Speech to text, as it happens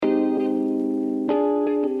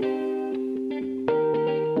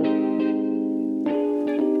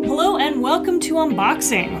and welcome to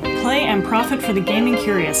Unboxing, Play and Profit for the Gaming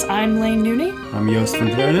Curious. I'm Lane Nooney. I'm Joost van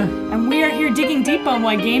Dreunen. And we are here digging deep on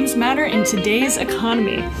why games matter in today's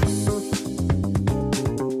economy.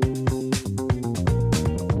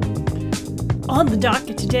 On the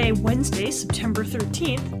docket today, Wednesday, September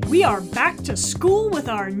 13th, we are back to school with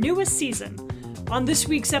our newest season. On this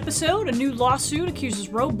week's episode, a new lawsuit accuses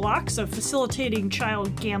Roblox of facilitating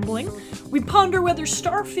child gambling. We ponder whether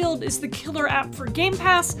Starfield is the killer app for Game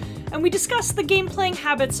Pass, and we discuss the game-playing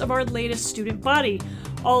habits of our latest student body.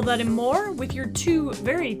 All that and more with your two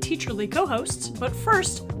very teacherly co-hosts, but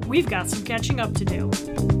first, we've got some catching up to do.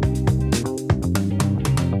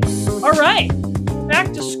 All right,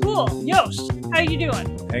 back to school. Joost, how you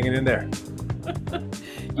doing? Hanging in there.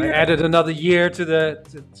 I added another year to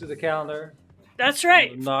the calendar. That's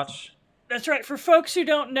right. Notch. That's right. For folks who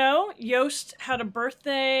don't know, Joost had a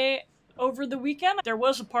birthday over the weekend. There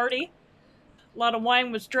was a party. A lot of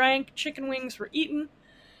wine was drank. Chicken wings were eaten.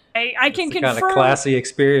 I can confirm. Kind of classy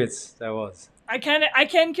experience that was. I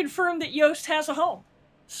can confirm that Joost has a home.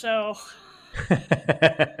 So.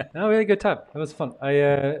 No, we had a good time. It was fun.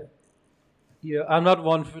 I'm not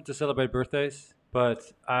one to celebrate birthdays,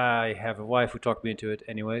 but I have a wife who talked me into it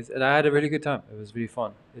anyways, and I had a really good time. It was really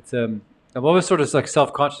fun. I'm always sort of like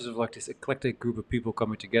self-conscious of like this eclectic group of people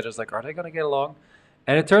coming together. It's like, are they going to get along?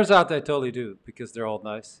 And it turns out they totally do because they're all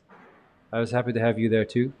nice. I was happy to have you there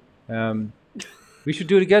too. We should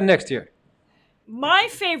do it again next year. My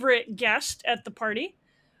favorite guest at the party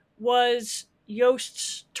was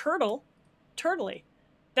Joost's Turtley.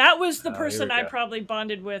 That was the person I probably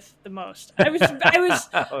bonded with the most. I was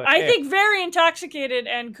Okay. I think very intoxicated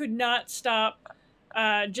and could not stop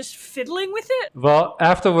just fiddling with it. Well,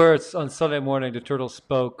 afterwards on Sunday morning, the turtle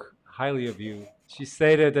spoke highly of you. She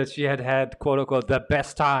stated that she had quote unquote the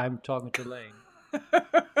best time talking to Lane.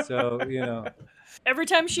 So, Every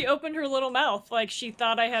time she opened her little mouth, like she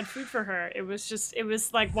thought I had food for her. It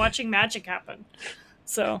was like watching magic happen.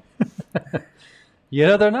 So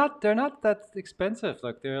they're not that expensive.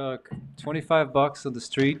 Like they're like $25 on the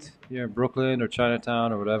street here in Brooklyn or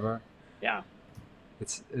Chinatown or whatever. Yeah.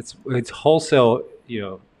 It's wholesale,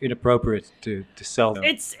 inappropriate to sell them.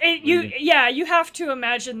 You have to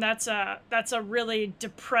imagine that's a really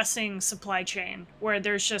depressing supply chain where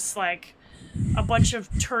there's just like a bunch of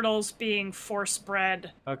turtles being force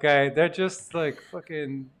bred. Okay, they're just like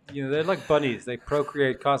fucking, they're like bunnies. They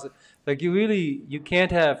procreate constantly. Like you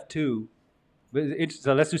can't have two.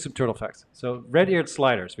 So let's do some turtle facts. So red-eared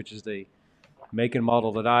sliders, which is the make and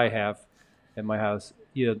model that I have in my house,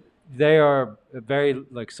 they are very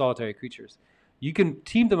like solitary creatures. You can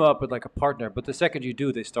team them up with like a partner, but the second you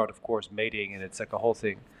do, they start, of course, mating, and it's like a whole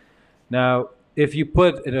thing. Now, if you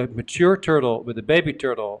put a mature turtle with a baby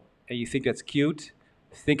turtle and you think that's cute,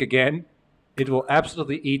 think again. It will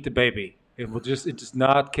absolutely eat the baby. It does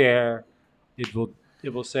not care. It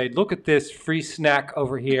will say, look at this free snack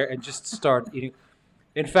over here, and just start eating.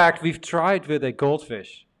 In fact, we've tried with a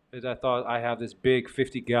goldfish. I thought I have this big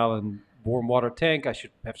 50-gallon warm water tank. I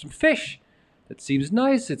should have some fish. That seems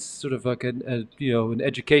nice. It's sort of like an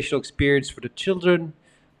educational experience for the children.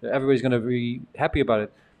 Everybody's going to be happy about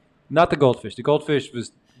it. Not the goldfish. The goldfish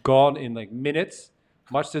was gone in like minutes,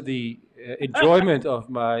 much to the enjoyment of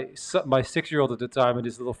my 6-year-old at the time and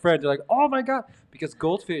his little friend. They're like, oh my God, because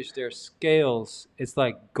goldfish, their scales, it's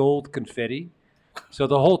like gold confetti. So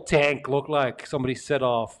the whole tank looked like somebody set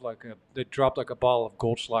off, they dropped like a bottle of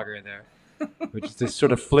Goldschlager in there, which is this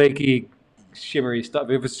sort of flaky, shimmery stuff.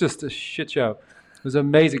 It was just a shit show. It was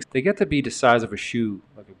amazing. They get to be the size of a shoe,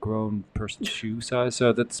 like a grown person's shoe size.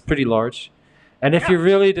 So that's pretty large. And if you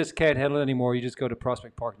really just can't handle it anymore, you just go to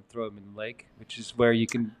Prospect Park and throw them in the lake, which is where you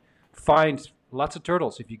can find lots of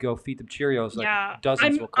turtles. If you go feed them Cheerios,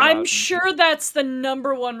 dozens will come out. I'm sure that's the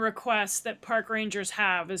number one request that park rangers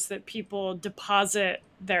have is that people deposit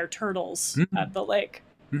their turtles at the lake,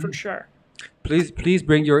 for sure. Please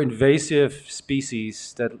bring your invasive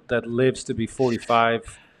species that lives to be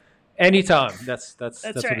 45 anytime. That's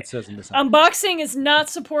right. What it says in this. Unboxing is not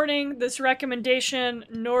supporting this recommendation,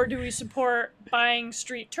 nor do we support buying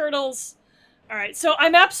street turtles. All right, so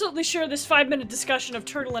I'm absolutely sure this 5-minute discussion of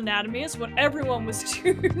turtle anatomy is what everyone was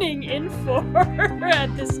tuning in for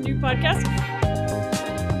at this new podcast.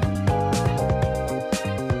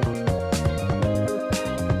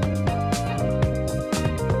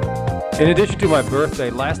 In addition to my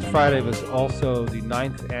birthday, last Friday was also the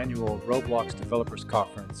 9th annual Roblox Developers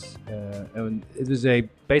Conference. And it was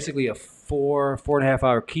basically a 4.5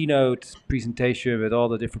 hour keynote presentation with all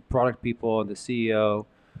the different product people and the CEO.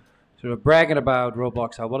 Sort of bragging about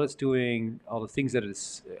Roblox, what it's doing, all the things that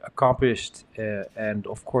it's accomplished, and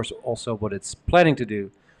of course also what it's planning to do.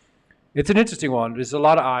 It's an interesting one. There's a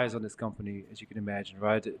lot of eyes on this company, as you can imagine,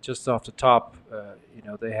 right? Just off the top,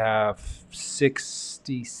 they have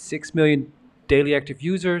 66 million daily active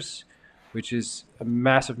users, which is a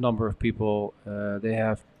massive number of people. They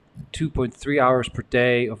have 2.3 hours per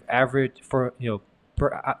day of average for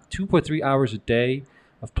 2.3 hours a day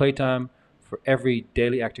of playtime for every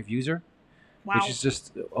daily active user, which Wow. is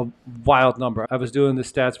just a wild number. I was doing the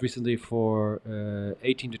stats recently for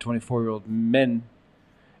 18 to 24-year-old men,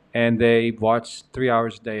 and they watch 3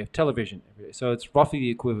 hours a day of television every day. So it's roughly the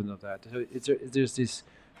equivalent of that. So there's this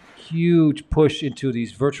huge push into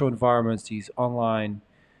these virtual environments, these online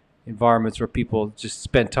environments where people just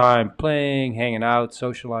spend time playing, hanging out,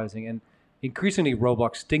 socializing, and increasingly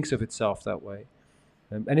Roblox thinks of itself that way.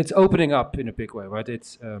 And it's opening up in a big way, right?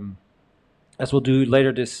 It's as we'll do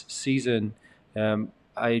later this season.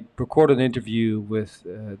 I recorded an interview with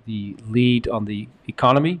the lead on the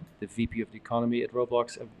economy, the VP of the economy at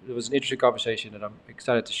Roblox. It was an interesting conversation that I'm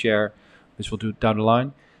excited to share, which we'll do down the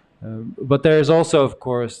line. But there's also, of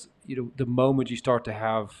course, the moment you start to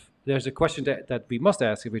have, there's a question that we must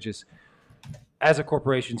ask, which is, as a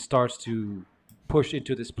corporation starts to push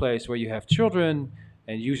into this place where you have children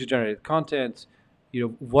and user generated content,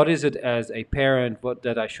 what is it as a parent, what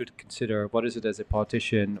that I should consider, what is it as a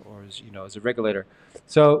politician, or as a regulator?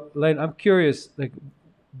 So Lane, I'm curious, like,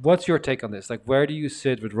 what's your take on this? Like, where do you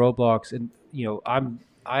sit with Roblox? And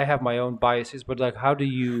I have my own biases, but like, how do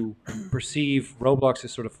you perceive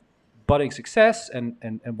Roblox's sort of budding success,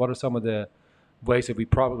 and what are some of the ways that we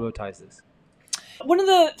problematize this? One of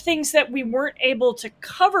the things that we weren't able to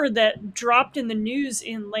cover that dropped in the news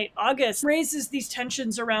in late August raises these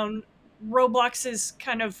tensions around Roblox's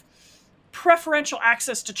kind of preferential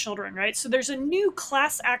access to children, right? So there's a new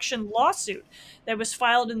class action lawsuit that was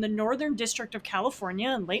filed in the Northern District of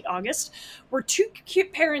California in late August, where two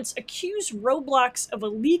parents accuse Roblox of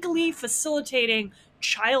illegally facilitating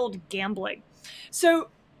child gambling. So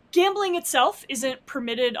gambling itself isn't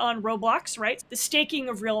permitted on Roblox, right? The staking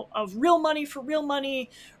of real money for real money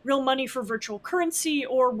for virtual currency,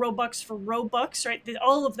 or Robux for Robux, right?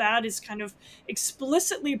 All of that is kind of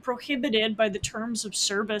explicitly prohibited by the terms of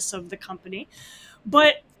service of the company.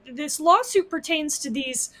 But this lawsuit pertains to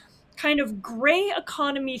these kind of gray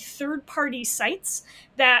economy third party sites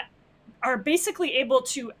that are basically able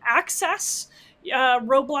to access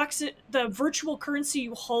Roblox, the virtual currency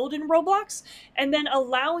you hold in Roblox, and then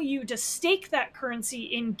allow you to stake that currency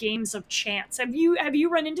in games of chance. Have you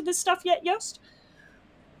run into this stuff yet, Yost?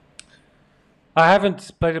 I haven't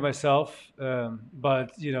played it myself,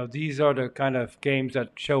 but these are the kind of games that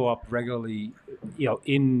show up regularly,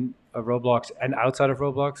 in a Roblox and outside of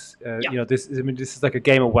Roblox. Yeah. This is like a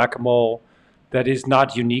game of whack-a-mole that is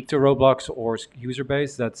not unique to Roblox or its user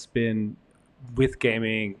base. That's been with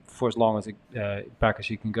gaming for as long as back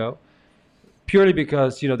as you can go. Purely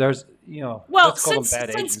because there's Well, let's call them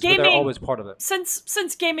bad since agents, but they're gaming always part of it.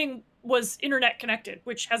 since gaming was internet connected,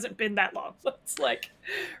 which hasn't been that long. It's like,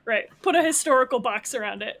 right, put a historical box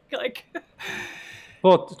around it. Like,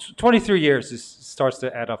 Well, 23 years starts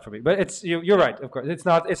to add up for me. But you're right, of course. It's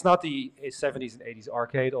not the 70s and 80s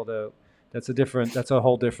arcade, although that's a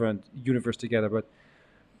whole different universe together. But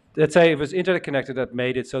let's say it was internet connected that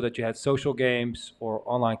made it so that you had social games or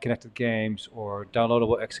online connected games or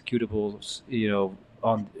downloadable executables,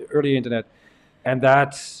 on early internet, and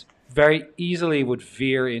that very easily would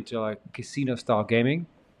veer into like casino style gaming.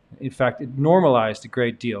 In fact, it normalized a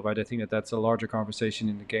great deal, right? I think that that's a larger conversation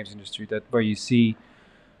in the games industry, that where you see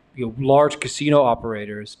large casino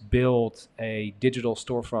operators build a digital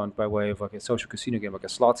storefront by way of like a social casino game, like a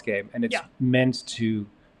slots game, and it's yeah, meant to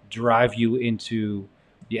drive you into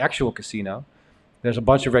the actual casino. There's a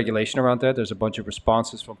bunch of regulation around that. There's a bunch of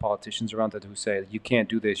responses from politicians around that who say that you can't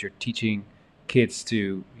do this. You're teaching kids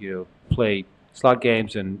to play slot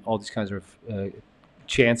games and all these kinds of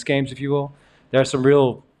chance games, if you will. There are some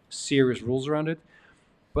real serious rules around it,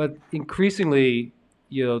 but increasingly,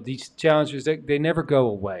 these challenges they never go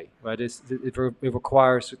away, right? It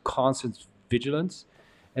requires constant vigilance,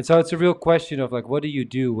 and so it's a real question of like, what do you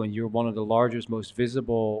do when you're one of the largest, most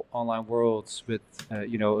visible online worlds with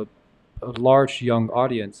a large young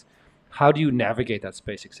audience? How do you navigate that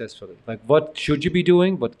space successfully? Like, what should you be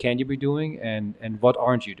doing? What can you be doing? And what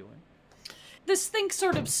aren't you doing? this thing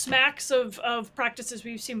sort of smacks of practices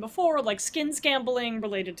we've seen before, like skins gambling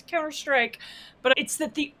related to Counter Strike. But it's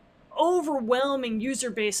that the overwhelming user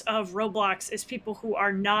base of Roblox is people who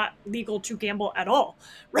are not legal to gamble at all,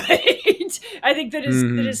 right? I think that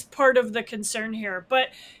Hmm. is part of the concern here. But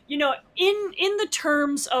in the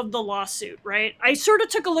terms of the lawsuit, right? I sort of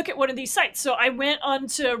took a look at one of these sites. So I went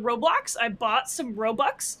onto Roblox, I bought some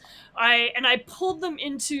Robux, I pulled them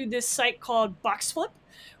into this site called Boxflip,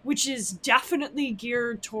 which is definitely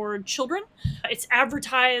geared toward children. It's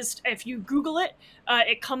advertised, if you Google it,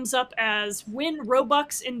 it comes up as win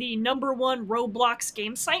Robux in the #1 Roblox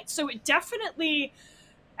game site. So it definitely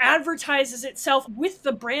advertises itself with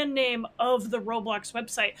the brand name of the Roblox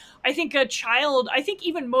website. I think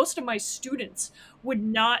even most of my students would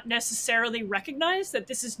not necessarily recognize that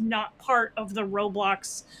this is not part of the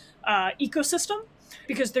Roblox ecosystem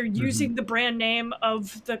because they're Hmm. using the brand name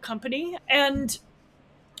of the company. And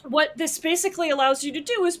what this basically allows you to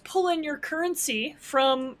do is pull in your currency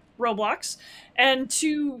from Roblox and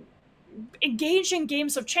to engage in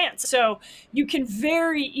games of chance. So you can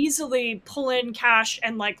very easily pull in cash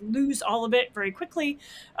and like lose all of it very quickly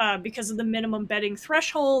because of the minimum betting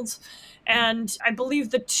thresholds. And I believe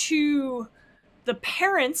the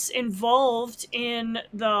parents involved in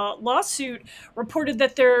the lawsuit reported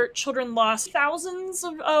that their children lost thousands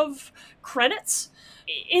of credits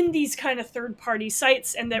in these kind of third party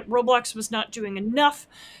sites, and that Roblox was not doing enough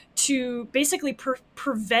to basically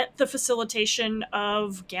prevent the facilitation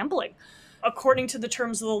of gambling. According to the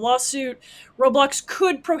terms of the lawsuit, Roblox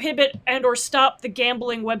could prohibit and or stop the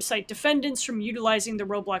gambling website defendants from utilizing the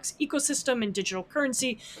Roblox ecosystem and digital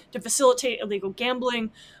currency to facilitate illegal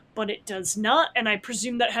gambling, but it does not. And I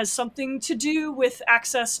presume that has something to do with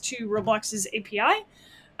access to Roblox's API.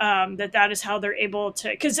 That is how they're able to,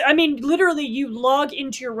 because I mean literally you log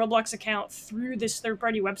into your Roblox account through this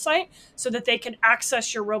third-party website so that they can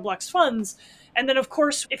access your Roblox funds. And then of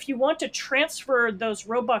course if you want to transfer those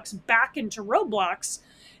Robux back into Roblox,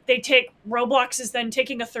 Roblox is then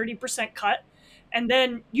taking a 30% cut, and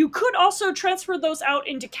then you could also transfer those out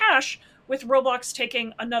into cash with Roblox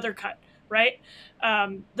taking another cut, right?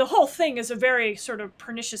 The whole thing is a very sort of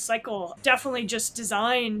pernicious cycle, definitely just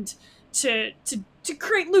designed to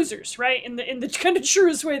create losers, right? In the kind of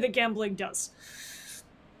truest way that gambling does.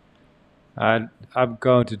 And I'm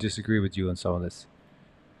going to disagree with you on some of this.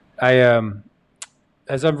 I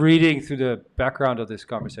As I'm reading through the background of this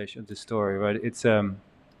conversation, this story, right? It's let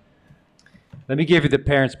me give you the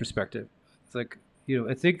parents' perspective. It's like,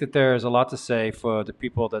 I think that there's a lot to say for the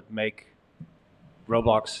people that make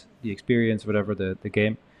Roblox, the experience, whatever the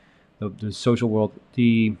game, the social world,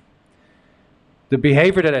 the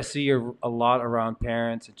behavior that I see a lot around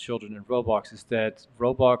parents and children in Roblox is that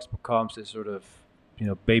Roblox becomes this sort of,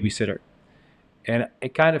 babysitter. And I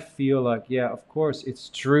kind of feel like, yeah, of course, it's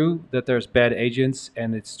true that there's bad agents,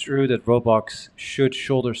 and it's true that Roblox should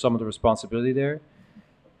shoulder some of the responsibility there.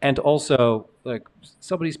 And also, like,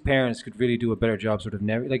 some of these parents could really do a better job, sort of,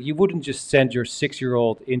 like, you wouldn't just send your 6 year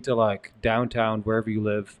old into like downtown wherever you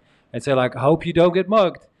live and say like, hope you don't get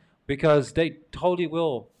mugged, because they totally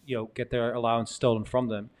will, get their allowance stolen from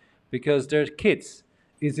them because they're kids.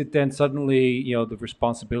 Is it then suddenly, the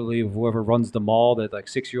responsibility of whoever runs the mall that like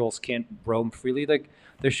 6 year olds can't roam freely? Like,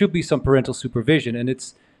 there should be some parental supervision, and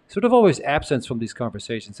it's sort of always absent from these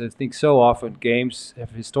conversations. I think so often games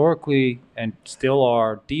have historically and still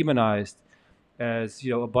are demonized as,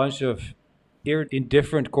 a bunch of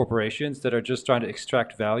indifferent corporations that are just trying to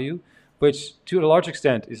extract value, which to a large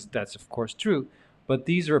extent that's of course true. But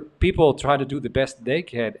these are people trying to do the best they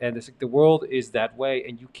can, and it's like the world is that way,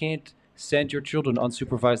 and you can't send your children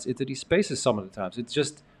unsupervised into these spaces some of the times.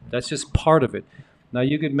 That's just part of it. Now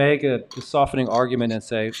you could make a softening argument and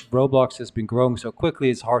say Roblox has been growing so quickly,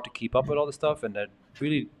 it's hard to keep up with all this stuff, and that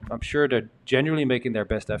really, I'm sure they're genuinely making their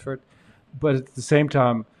best effort. But at the same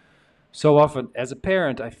time, so often as a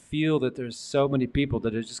parent, I feel that there's so many people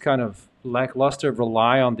that are just kind of lackluster,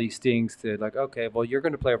 rely on these things to like, okay, well, you're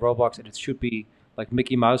going to play Roblox and it should be like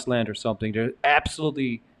Mickey Mouse Land or something. There's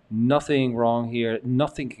absolutely nothing wrong here.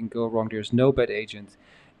 Nothing can go wrong. There's no bad agent.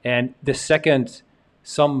 And the second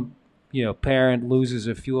some, parent loses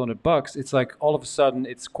a few $100, it's like all of a sudden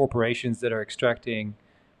it's corporations that are extracting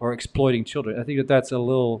or exploiting children. I think that that's a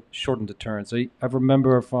little shortened the turn. So I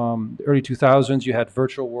remember from the early 2000s, you had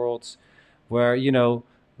virtual worlds where,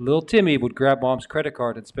 little Timmy would grab mom's credit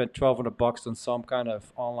card and spend $1,200 on some kind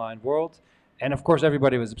of online world. And of course,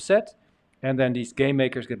 everybody was upset. And then these game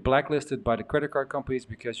makers get blacklisted by the credit card companies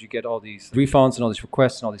because you get all these refunds and all these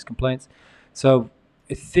requests and all these complaints. So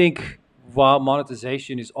I think while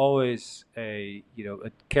monetization is always a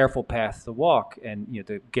careful path to walk, and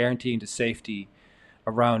the guaranteeing the safety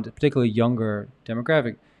around a particularly younger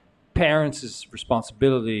demographic, parents'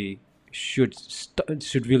 responsibility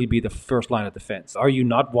should really be the first line of defense. Are you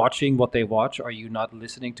not watching what they watch? Are you not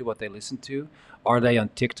listening to what they listen to? Are they on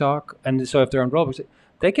TikTok? And so if they're on Roblox,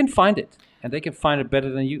 they can find it, and they can find it better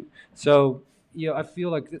than you. So I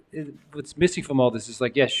feel like what's missing from all this is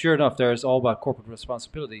like, yes, sure enough, there is all about corporate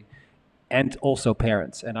responsibility, and also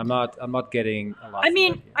parents. And I'm not getting a lot I from that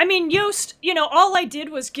mean, here. I mean, Yost, all I did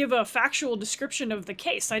was give a factual description of the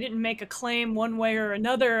case. I didn't make a claim one way or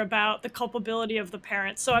another about the culpability of the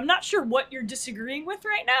parents. So I'm not sure what you're disagreeing with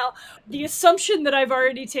right now. The assumption that I've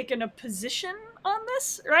already taken a position on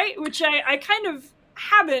this, right? Which I kind of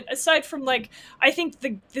haven't, aside from like, I think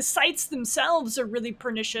the sites themselves are really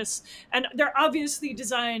pernicious, and they're obviously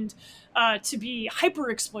designed to be hyper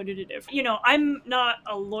exploitative. I'm not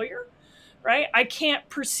a lawyer, right? I can't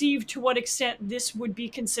perceive to what extent this would be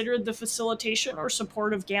considered the facilitation or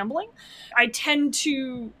support of gambling. I tend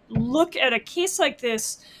to look at a case like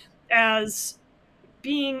this as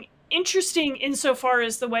being interesting insofar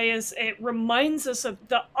as the way as it reminds us of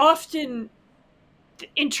the often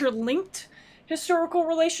interlinked historical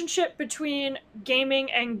relationship between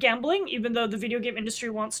gaming and gambling, even though the video game industry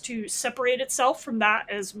wants to separate itself from that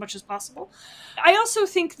as much as possible. I also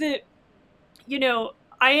think that,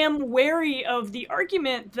 I am wary of the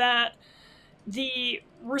argument that the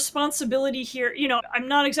responsibility here, I'm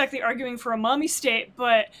not exactly arguing for a mommy state,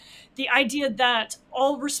 but the idea that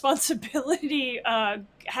all responsibility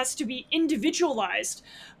has to be individualized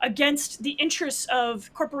against the interests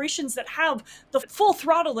of corporations that have the full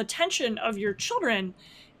throttle attention of your children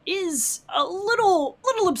is a little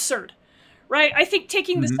absurd, right? I think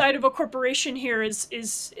taking the Hmm. side of a corporation here is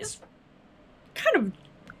kind of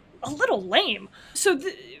a little lame. So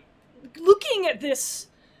looking at this,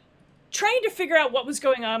 trying to figure out what was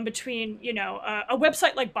going on between a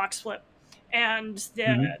website like Boxflip and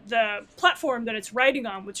Hmm. the platform that it's riding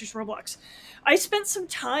on, which is Roblox. I spent some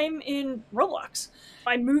time in Roblox.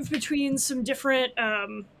 I moved between some different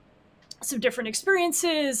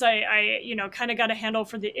experiences. I kind of got a handle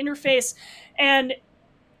for the interface, and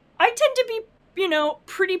I tend to be,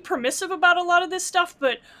 pretty permissive about a lot of this stuff,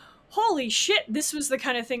 but holy shit, this was the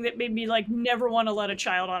kind of thing that made me like never want to let a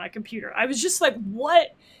child on a computer. I was just like,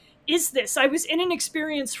 what is this? I was in an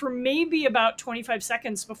experience for maybe about 25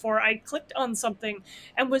 seconds before I clicked on something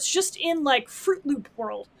and was just in like Fruit Loop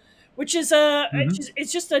world, which is Hmm.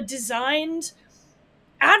 it's just a designed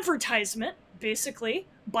advertisement, basically,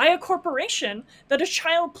 by a corporation that a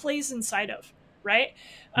child plays inside of, right?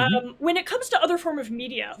 Hmm. When it comes to other form of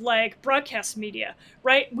media, like broadcast media,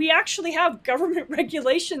 right, we actually have government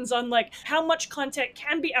regulations on like how much content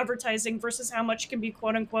can be advertising versus how much can be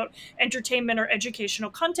quote unquote entertainment or educational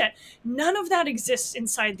content. None of that exists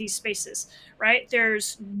inside these spaces, right?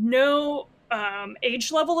 There's no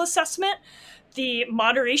age level assessment. The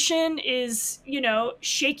moderation is,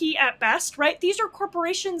 shaky at best, right? These are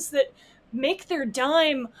corporations that make their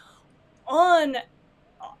dime on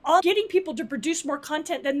getting people to produce more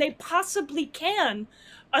content than they possibly can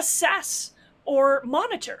assess or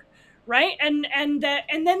monitor, right? And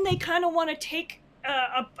then they kind of want to take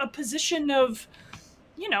a position of,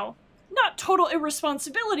 not total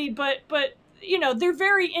irresponsibility, but they're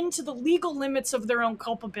very into the legal limits of their own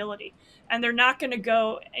culpability, and they're not going to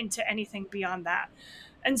go into anything beyond that.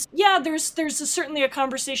 And yeah, certainly a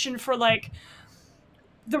conversation for like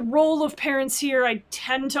the role of parents here. I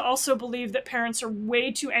tend to also believe that parents are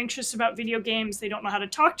way too anxious about video games. They don't know how to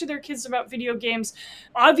talk to their kids about video games.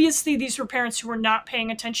 Obviously, these were parents who were not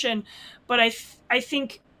paying attention, but I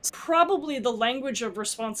think probably the language of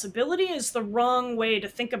responsibility is the wrong way to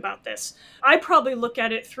think about this. I probably look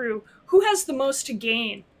at it through who has the most to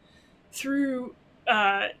gain through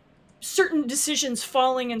certain decisions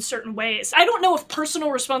falling in certain ways. I don't know if personal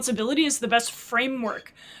responsibility is the best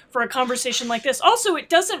framework for a conversation like this. Also, it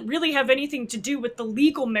doesn't really have anything to do with the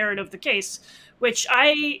legal merit of the case, which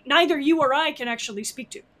neither you or I can actually speak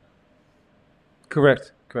to.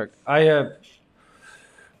 Correct. Correct. I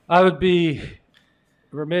would be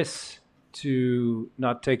remiss to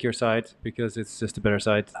not take your side because it's just a better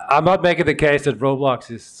side. I'm not making the case that Roblox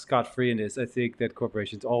is scot free in this. I think that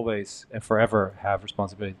corporations always and forever have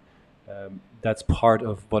responsibility. That's part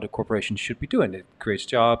of what a corporation should be doing. It creates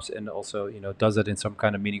jobs and also, does it in some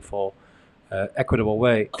kind of meaningful, equitable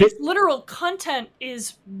way. Literal content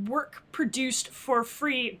is work produced for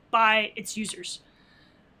free by its users.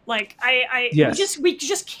 Like Yes, we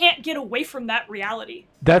just can't get away from that reality.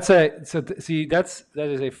 see that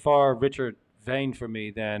is a far richer vein for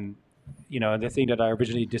me than, the thing that I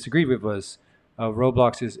originally disagreed with was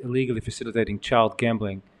Roblox is illegally facilitating child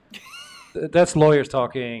gambling. That's lawyers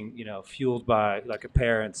talking, fueled by like a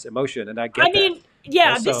parent's emotion, and I I get mean, that.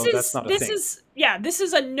 Yeah, Also, that's not a thing. this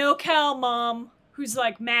is a no-cal mom who's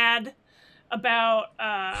like mad about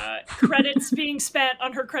credits being spent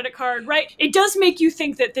on her credit card, right? It does make you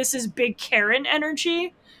think that this is big Karen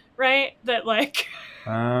energy, right? That like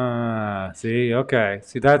Ah, see, okay.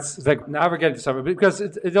 See, that's it's like now we're getting to something because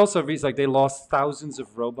it also reads like they lost thousands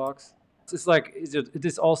of Robux. It's like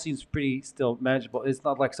this all seems pretty still manageable. It's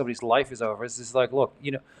not like somebody's life is over. It's just like, look,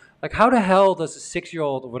 like how the hell does a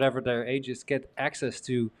 6-year-old or whatever their age is get access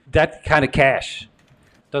to that kind of cash?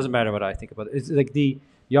 Doesn't matter what I think about it. It's like the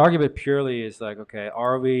argument purely is like, okay,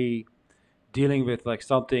 are we dealing with like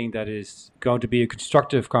something that is going to be a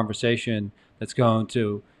constructive conversation that's going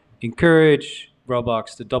to encourage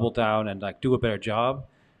Roblox to double down and like do a better job,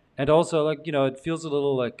 and also like it feels a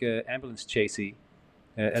little like ambulance chasey,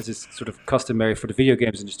 as is sort of customary for the video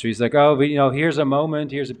games industry. It's like, oh, here's a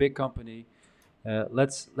moment, here's a big company.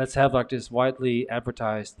 Let's have like this widely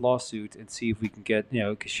advertised lawsuit and see if we can get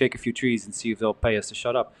shake a few trees and see if they'll pay us to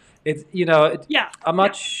shut up. yeah, I'm yeah.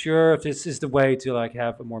 not sure if this is the way to like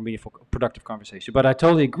have a more meaningful, productive conversation. But I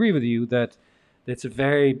totally agree with you that it's a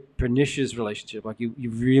very pernicious relationship. Like you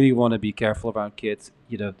really want to be careful around kids.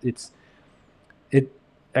 It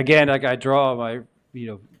again, like I draw my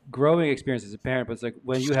growing experience as a parent, but it's like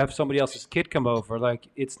when you have somebody else's kid come over, like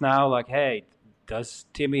it's now like, hey, does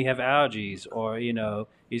Timmy have allergies, or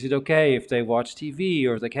is it okay if they watch TV,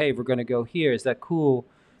 or like, hey, we're gonna go here, is that cool?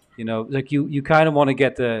 Like you kind of want to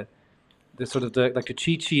get the sort of the like the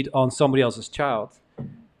cheat sheet on somebody else's child.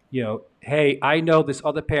 Hey, I know this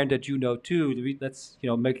other parent that you know too. Let's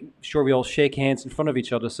make sure we all shake hands in front of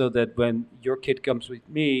each other so that when your kid comes with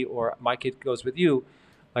me or my kid goes with you,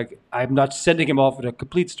 like I'm not sending him off with a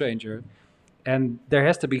complete stranger. And there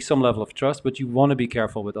has to be some level of trust, but you want to be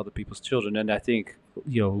careful with other people's children. And I think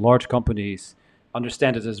large companies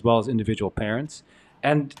understand it as well as individual parents.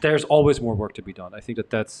 And there's always more work to be done. I think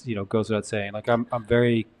that's goes without saying. Like I'm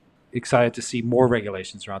very excited to see more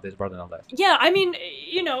regulations around this rather than less. Yeah, I mean,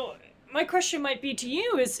 my question might be to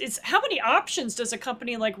you is how many options does a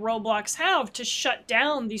company like Roblox have to shut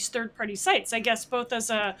down these third-party sites? I guess both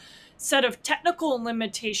as a set of technical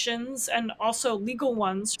limitations and also legal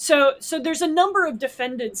ones. So there's a number of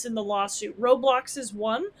defendants in the lawsuit. Roblox is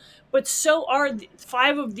one, but so are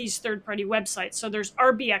five of these third-party websites. So there's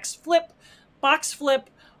RBX Flip, Box Flip,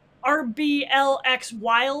 RBLX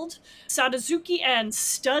Wild, Sadazuki, and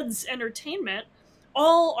Studs Entertainment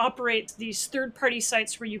all operate these third-party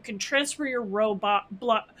sites where you can transfer your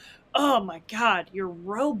oh my god, your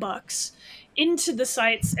Robux into the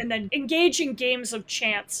sites and then engage in games of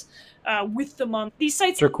chance with them on these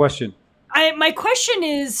sites. What's your question? My question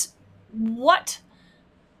is, what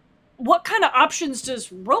kind of options does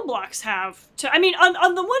Roblox have to? I mean,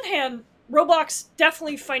 on the one hand, Roblox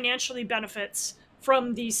definitely financially benefits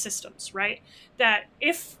from these systems, right? That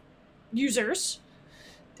if users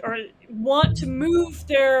or want to move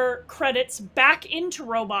their credits back into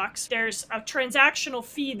Roblox, there's a transactional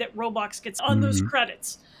fee that Roblox gets on those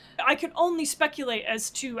credits. I can only speculate as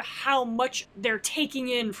to how much they're taking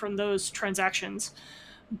in from those transactions.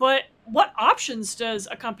 But what options does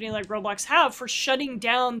a company like Roblox have for shutting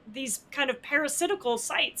down these kind of parasitical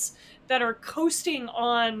sites that are coasting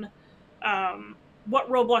on what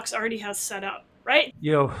Roblox already has set up, right?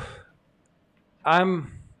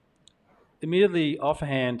 I'm immediately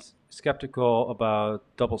offhand skeptical about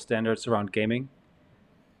double standards around gaming.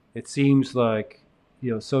 It seems like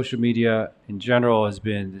social media in general has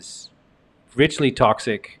been this richly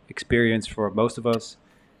toxic experience for most of us,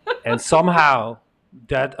 and somehow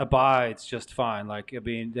that abides just fine. Like I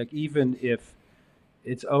mean, like even if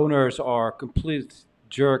its owners are complete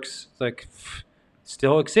jerks, like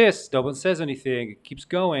still exists. No one says anything. It keeps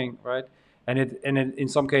going, right? And in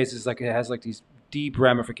some cases, like it has like these deep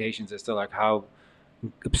ramifications as to like how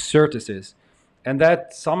absurd this is, and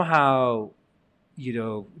that somehow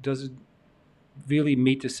doesn't really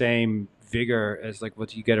meet the same vigor as like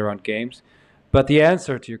what you get around games. But the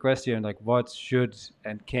answer to your question, like what should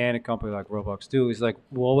and can a company like Roblox do, is like,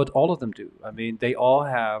 well, what all of them do. I mean, they all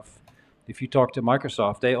have. If you talk to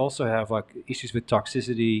Microsoft, they also have like issues with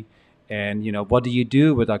toxicity, and what do you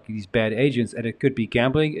do with like these bad agents? And it could be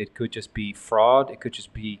gambling, it could just be fraud, it could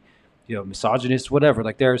just be misogynist, whatever.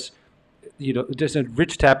 Like there's a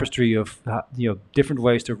rich tapestry of different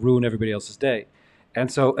ways to ruin everybody else's day. And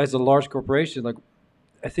so as a large corporation, like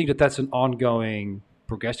I think that's an ongoing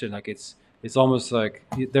progression. Like it's almost like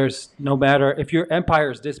there's, no matter if your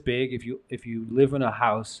empire is this big, if you live in a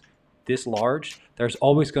house this large, there's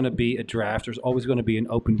always going to be a draft, there's always going to be an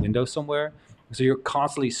open window somewhere. So you're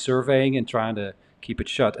constantly surveying and trying to keep it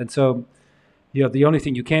shut. And so the only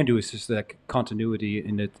thing you can do is just like continuity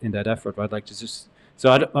in that effort, right? Like just So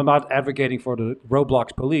I'm not advocating for the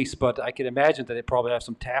Roblox police, but I can imagine that they probably have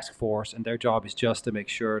some task force, and their job is just to make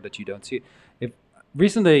sure that you don't see it. If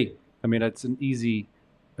recently, I mean, it's an easy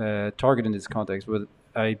target in this context, but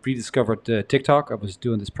I rediscovered TikTok. I was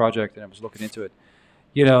doing this project and I was looking into it.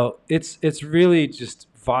 It's really just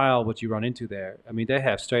vile what you run into there. I mean, they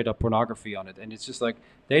have straight up pornography on it, and it's just like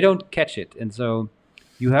they don't catch it, and so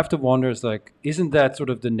you have to wonder, is like, isn't that sort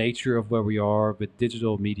of the nature of where we are with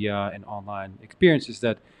digital media and online experiences,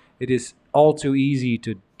 that it is all too easy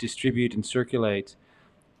to distribute and circulate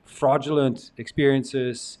fraudulent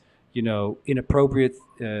experiences, inappropriate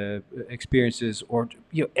experiences, or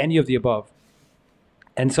any of the above.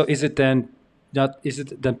 And so, is it then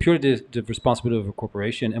purely the responsibility of a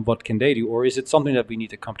corporation, and what can they do, or is it something that we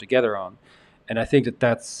need to come together on? And I think that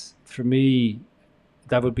that's, for me,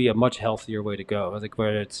 that would be a much healthier way to go. I think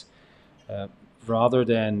where it's uh, rather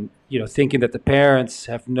than thinking that the parents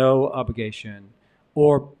have no obligation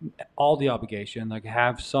or all the obligation, like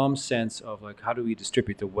have some sense of like how do we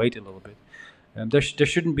distribute the weight a little bit. There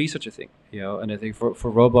shouldn't be such a thing, And I think for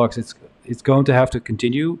Roblox, it's going to have to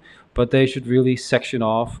continue, but they should really section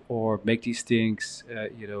off or make these things,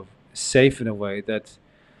 safe in a way that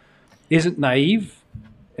isn't naive,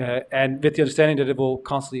 and with the understanding that it will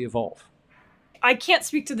constantly evolve. I can't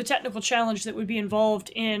speak to the technical challenge that would be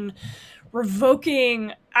involved in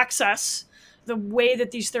revoking access, the way that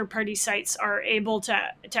these third-party sites are able to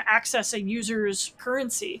access a user's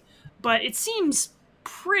currency. But it seems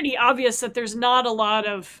pretty obvious that there's not a lot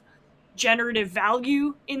of generative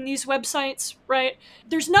value in these websites, right?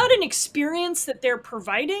 There's not an experience that they're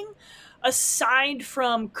providing aside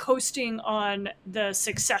from coasting on the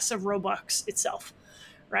success of Roblox itself,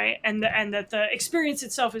 right? And that the experience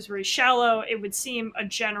itself is very shallow. It would seem a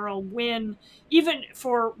general win, even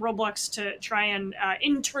for Roblox to try and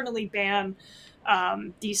internally ban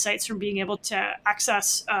these sites from being able to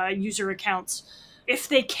access user accounts if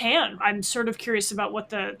they can. I'm sort of curious about what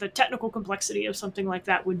the technical complexity of something like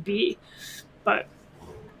that would be, but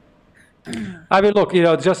I mean, look,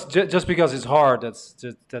 just because it's hard, that's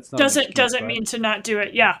not an excuse, doesn't right? mean to not do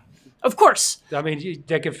it. Yeah, of course. I mean,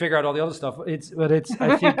 they can figure out all the other stuff. I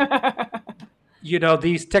think,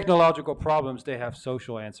 these technological problems, they have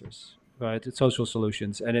social answers, right? It's social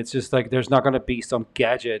solutions. And it's just like, there's not going to be some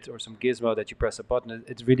gadget or some gizmo that you press a button.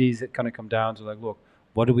 It's really going to come down to like, look,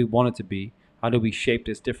 what do we want it to be? How do we shape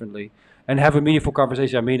this differently? And have a meaningful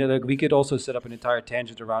conversation. I mean, like, we could also set up an entire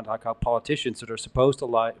tangent around like how politicians that are supposed to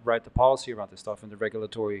write the policy around this stuff and the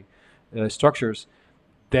regulatory structures,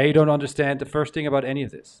 they don't understand the first thing about any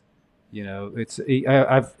of this.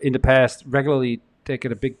 I've in the past regularly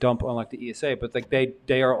taken a big dump on like the ESA, but like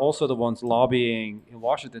they are also the ones lobbying in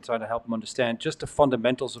Washington, trying to help them understand just the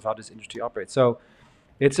fundamentals of how this industry operates. So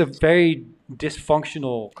it's a very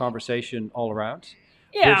dysfunctional conversation all around,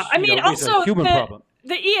 Yeah, which I mean, is a also human problem.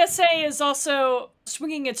 the ESA is also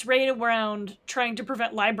swinging its weight around trying to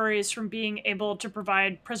prevent libraries from being able to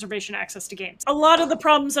provide preservation access to games. A lot of the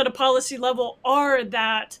problems at a policy level are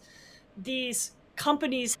that these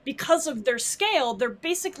companies, because of their scale, they're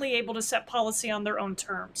basically able to set policy on their own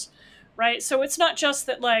terms, right? So it's not just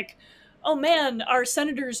that like, oh man, our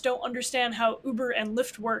senators don't understand how Uber and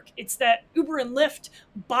Lyft work. It's that Uber and Lyft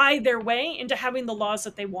buy their way into having the laws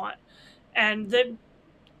that they want. And the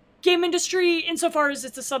game industry, insofar as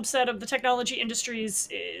it's a subset of the technology industries,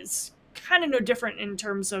 is kind of no different in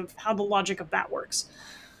terms of how the logic of that works.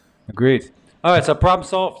 Agreed. All right, so problem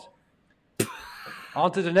solved. On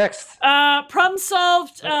to the next. Problem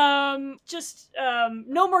solved. Just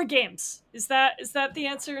no more games. Is that the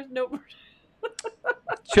answer? No more.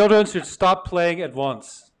 Children should stop playing at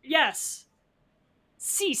once. Yes.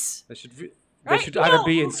 Cease. They should Right? either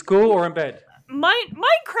be in school or in bed.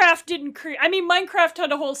 Minecraft didn't create. I mean, Minecraft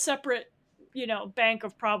had a whole separate, bank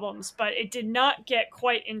of problems, but it did not get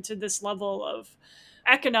quite into this level of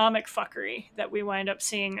economic fuckery that we wind up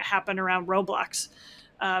seeing happen around Roblox.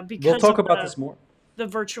 Because We'll talk about this more. The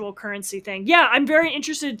virtual currency thing. Yeah, I'm very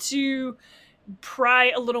interested to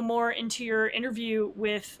pry a little more into your interview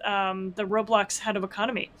with the Roblox head of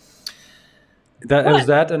economy. That was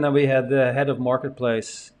that, and then we had the head of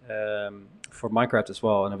marketplace for Minecraft as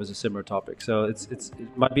well, and it was a similar topic. So it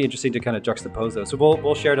might be interesting to kind of juxtapose those. So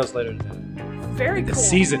we'll share those later Very in the cool.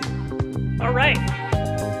 season. All right.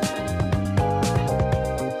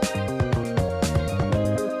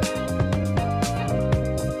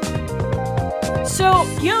 So,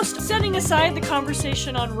 Yost, setting aside the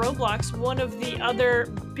conversation on Roblox, one of the other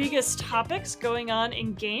biggest topics going on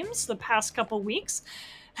in games the past couple weeks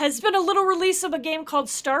has been a little release of a game called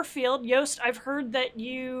Starfield. Yost, I've heard that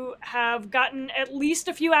you have gotten at least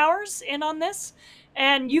a few hours in on this,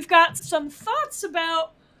 and you've got some thoughts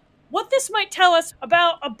about what this might tell us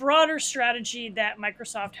about a broader strategy that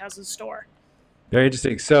Microsoft has in store. Very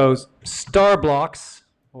interesting. So Starblocks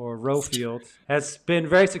or Rowfield has been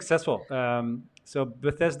very successful. So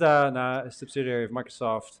Bethesda, now a subsidiary of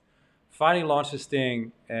Microsoft, finally launched this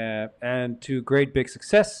thing and to great big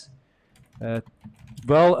success. Uh,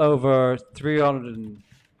 well over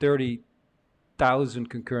 330,000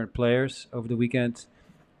 concurrent players over the weekend,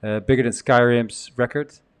 bigger than Skyrim's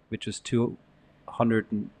record, which was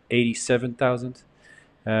 287,000.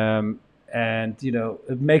 Um, and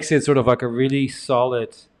it makes it sort of like a really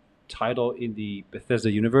solid title in the Bethesda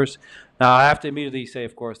universe. Now I have to immediately say,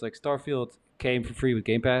 of course, like Starfield came for free with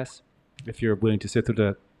Game Pass, if you're willing to sit through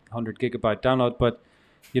the 100 gigabyte download. But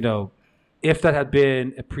you know, if that had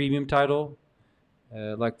been a premium title,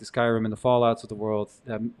 like the Skyrim and the Fallouts of the world,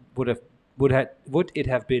 would it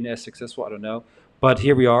have been as successful? I don't know, but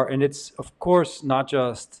here we are, and it's of course not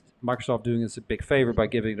just Microsoft doing us a big favor by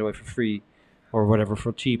giving it away for free or whatever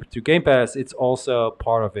for cheap through Game Pass. It's also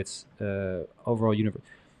part of its overall universe,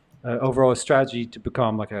 overall strategy to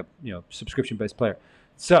become like a subscription based player.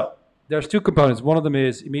 So there's two components. One of them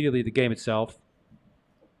is immediately the game itself.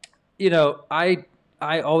 I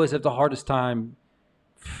always have the hardest time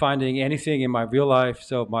finding anything in my real life.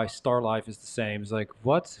 So my star life is the same. It's like,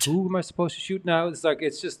 what? Who am I supposed to shoot now? It's like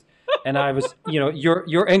it's just, and I was,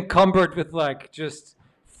 you're encumbered with like just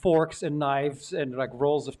forks and knives and like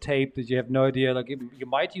rolls of tape that you have no idea. Like you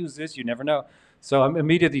might use this, you never know. So I'm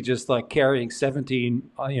immediately just like carrying 17,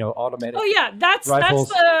 automatic. Oh yeah,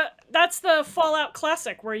 rifles. that's the Fallout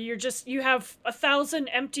classic where you have 1,000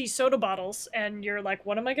 empty soda bottles and you're like,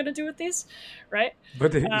 what am I gonna do with these, right?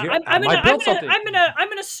 But I might build something. I'm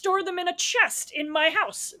gonna store them in a chest in my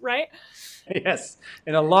house, right? Yes,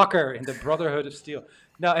 in a locker in the Brotherhood of Steel.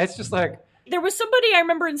 No, it's just like there was somebody I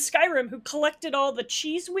remember in Skyrim who collected all the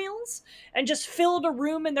cheese wheels and just filled a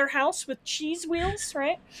room in their house with cheese wheels,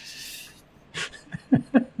 right?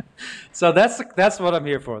 So that's what I'm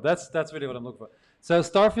here for. That's really what I'm looking for. So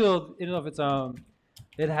Starfield, in and of its own,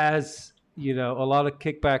 it has a lot of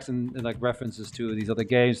kickbacks and like references to these other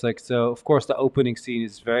games. Like so, of course, the opening scene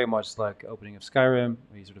is very much like opening of Skyrim,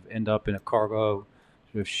 where you sort of end up in a cargo,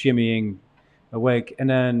 sort of shimmying awake, and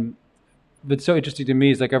then. What's so interesting to me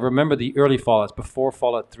is like I remember the early Fallouts before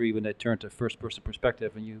Fallout 3 when they turned to first-person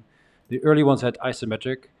perspective, and the early ones had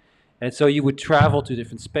isometric, and so you would travel to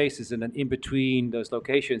different spaces, and then in between those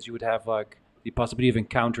locations you would have like the possibility of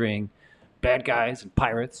encountering bad guys and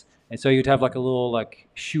pirates, and so you'd have like a little like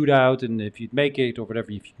shootout, and if you'd make it or whatever,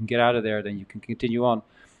 if you can get out of there, then you can continue on.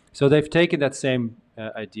 So they've taken that same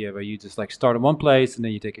idea where you just like start in one place and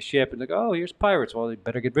then you take a ship and like, oh, here's pirates, well, you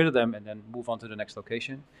better get rid of them and then move on to the next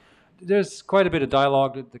location. There's quite a bit of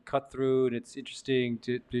dialogue to cut through, and it's interesting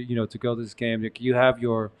to go to this game. Like you have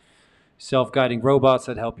your self-guiding robots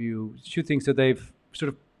that help you shoot things. So they've sort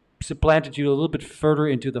of supplanted you a little bit further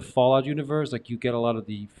into the Fallout universe. Like you get a lot of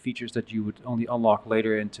the features that you would only unlock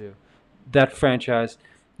later into that franchise.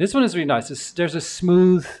 This one is really nice. There's a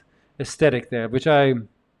smooth aesthetic there, which I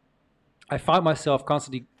find myself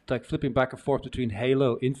constantly like flipping back and forth between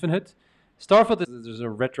Halo Infinite. Starfield, there's a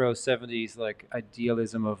retro 70s like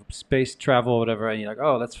idealism of space travel or whatever, and you're like,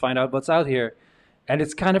 oh, let's find out what's out here. And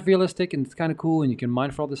it's kind of realistic and it's kind of cool and you can mine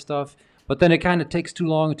for all this stuff. But then it kind of takes too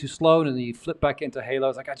long and too slow, and then you flip back into Halo.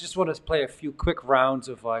 It's like, I just want to play a few quick rounds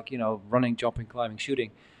of like, running, jumping, climbing, shooting.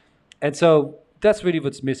 And so that's really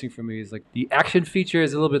what's missing for me is like the action feature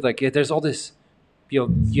is a little bit like, there's all this, you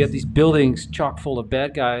have these buildings chock full of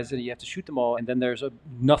bad guys and you have to shoot them all. And then there's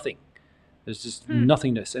nothing. There's just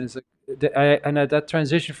nothingness. And it's like, that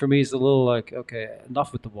transition for me is a little like, okay,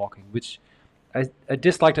 enough with the walking, which I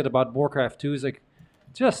disliked it about Warcraft 2 is like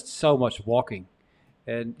just so much walking.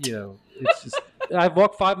 And, it's just, I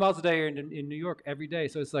walk 5 miles a day here in New York every day.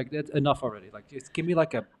 So it's like, that's enough already. Like, just give me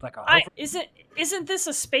like a isn't this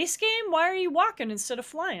a space game? Why are you walking instead of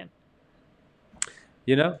flying?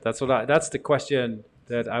 That's the question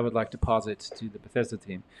that I would like to posit to the Bethesda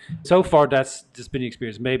team. So far, that's just been the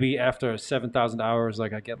experience. Maybe after 7,000 hours,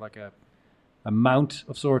 like I get like a mount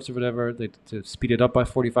of sorts or whatever to speed it up by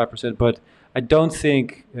 45%. But I don't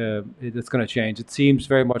think it's going to change. It seems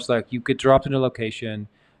very much like you get dropped in a location,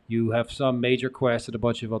 you have some major quest and a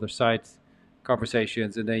bunch of other side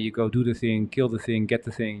conversations, and then you go do the thing, kill the thing, get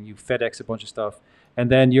the thing, you FedEx a bunch of stuff,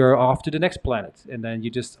 and then you're off to the next planet, and then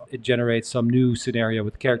it generates some new scenario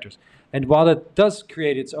with characters. And while it does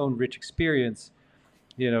create its own rich experience,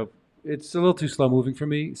 it's a little too slow moving for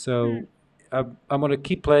me. So I'm going to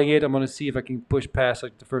keep playing it. I'm going to see if I can push past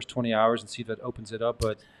like the first 20 hours and see if that opens it up.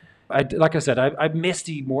 But Like I said, I miss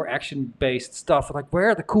the more action based stuff. Like, where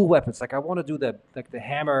are the cool weapons? Like, I want to do the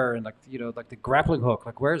hammer and like the grappling hook.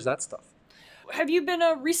 Like, where's that stuff? Have you been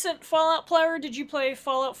a recent Fallout player? Did you play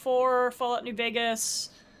Fallout 4, Fallout New Vegas?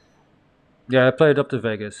 Yeah, I played up to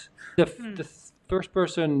Vegas. Hmm. The first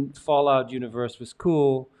person Fallout universe was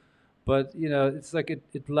cool, but it's like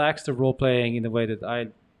it lacks the role playing in the way that I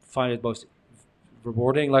find it most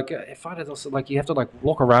rewarding. Like, I find it also like you have to like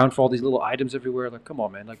walk around for all these little items everywhere. Like, come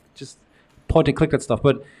on, man! Like, just point and click that stuff.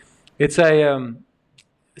 But it's a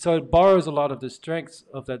so it borrows a lot of the strengths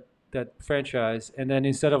of that franchise, and then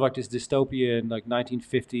instead of like this dystopian like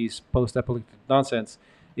 1950s post-apocalyptic nonsense,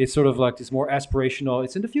 it's sort of like this more aspirational.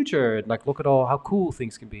 It's in the future, and like look at all how cool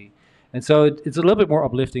things can be, and so it's a little bit more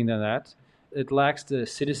uplifting than that. It lacks the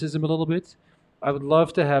cynicism a little bit. I would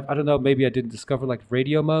love to have. I don't know. Maybe I didn't discover like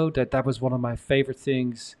radio mode. That was one of my favorite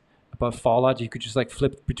things about Fallout. You could just like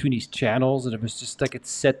flip between these channels, and it was just like it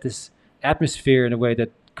set this atmosphere in a way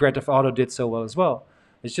that Grand Theft Auto did so well as well.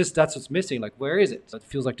 It's just that's what's missing. Like, where is it? It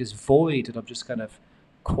feels like this void that I'm just kind of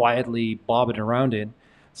quietly bobbing around in.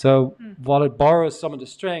 So Hmm. while it borrows some of the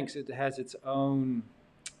strengths, it has its own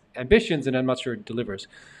ambitions, and I'm not sure it delivers.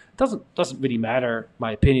 It doesn't really matter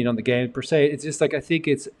my opinion on the game per se. It's just like I think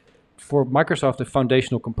it's for Microsoft a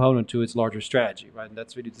foundational component to its larger strategy, right? And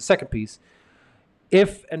that's really the second piece.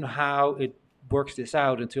 If and how it works this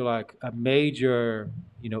out into like a major,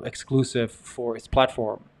 exclusive for its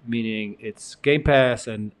platform, meaning its Game Pass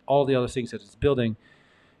and all the other things that it's building,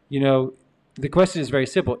 you know, the question is very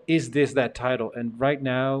simple: is this that title? And right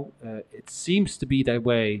now, it seems to be that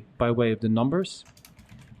way by way of the numbers.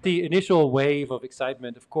 The initial wave of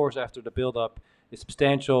excitement, of course, after the build-up is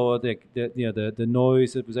substantial. The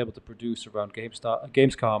noise it was able to produce around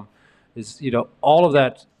Gamescom is all of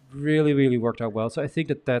that really worked out well. So I think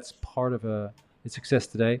that that's part of its success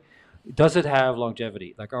today. Does it have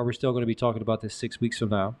longevity? Like, are we still going to be talking about this 6 weeks from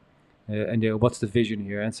now? And what's the vision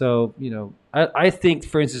here? And so I think,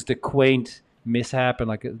 for instance, the quaint mishap and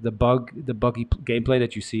like the buggy gameplay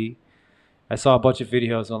that you see. I saw a bunch of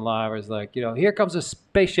videos online where it's like, here comes a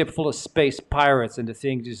spaceship full of space pirates, and the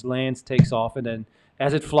thing just lands, takes off, and then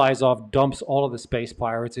as it flies off, dumps all of the space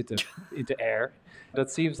pirates into air. That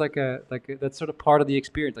seems like that's sort of part of the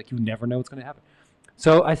experience. Like, you never know what's going to happen.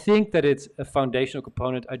 So I think that it's a foundational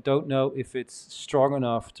component. I don't know if it's strong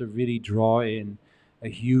enough to really draw in a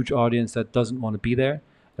huge audience that doesn't want to be there.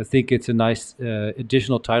 I think it's a nice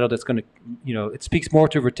additional title that's going to, it speaks more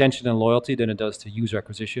to retention and loyalty than it does to user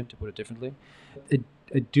acquisition, to put it differently.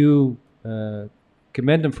 I do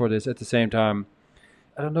commend them for this. At the same time,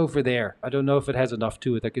 I don't know if we're there. I don't know if it has enough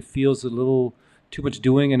to it. Like, it feels a little too much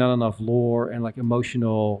doing and not enough lore and like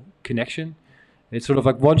emotional connection. It's sort of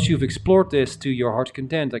like once you've explored this to your heart's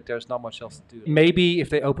content, like there's not much else to do. Maybe if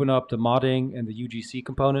they open up the modding and the UGC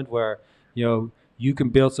component where, you can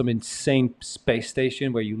build some insane space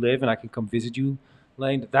station where you live and I can come visit you,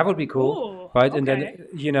 Lane, that would be cool. Ooh, Right. And okay.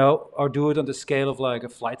 then, or do it on the scale of like a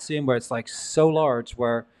flight sim where it's like so large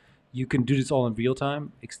where you can do this all in real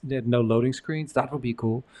time, no loading screens. That would be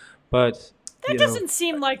cool. But, That doesn't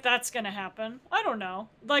seem like that's going to happen. I don't know.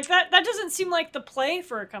 Like that doesn't seem like the play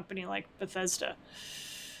for a company like Bethesda.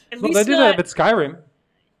 At well, they least did that not. with Skyrim.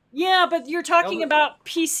 Yeah, but you're talking Elder- about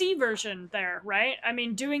PC version there, right? I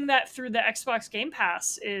mean, doing that through the Xbox Game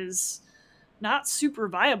Pass is not super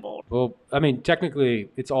viable. Well, I mean, technically,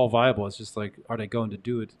 it's all viable. It's just like, are they going to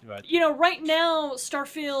do it? Right. Right now,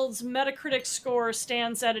 Starfield's Metacritic score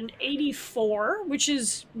stands at an 84, which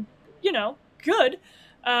is, good.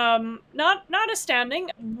 Not astounding.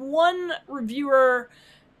 One reviewer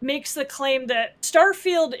makes the claim that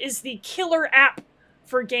Starfield is the killer app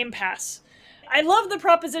for Game Pass. I love the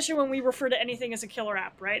proposition when we refer to anything as a killer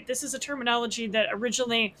app, right? This is a terminology that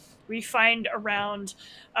originally we find around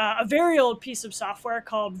a very old piece of software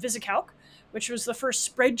called VisiCalc, which was the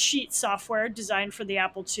first spreadsheet software designed for the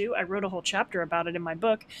Apple II. I wrote a whole chapter about it in my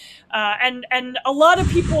book. And a lot of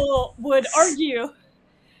people would argue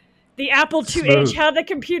the Apple IIh, how the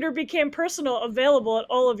computer became personal, available at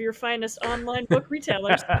all of your finest online book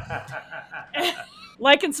retailers.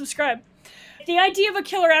 Like and subscribe. The idea of a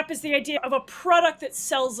killer app is the idea of a product that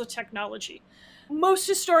sells a technology. Most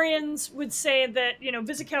historians would say that,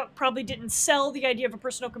 VisiCalc probably didn't sell the idea of a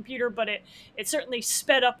personal computer, but it certainly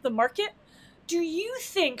sped up the market. Do you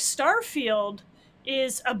think Starfield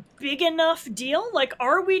is a big enough deal? Like,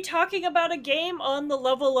 are we talking about a game on the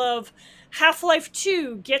level of Half-Life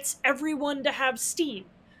 2 gets everyone to have Steam,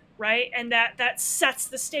 right? And that sets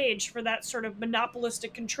the stage for that sort of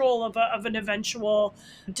monopolistic control of an eventual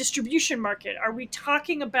distribution market. Are we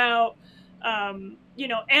talking about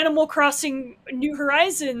Animal Crossing New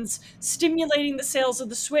Horizons stimulating the sales of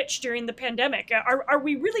the Switch during the pandemic. Are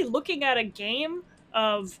we really looking at a game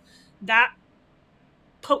of that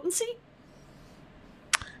potency?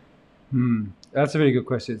 That's a really good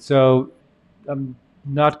question. So I'm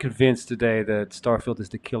not convinced today that Starfield is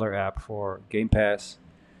the killer app for Game Pass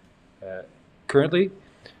uh, currently.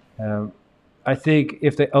 Um, I think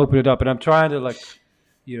if they open it up, and I'm trying to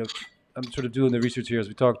you know, I'm sort of doing the research here as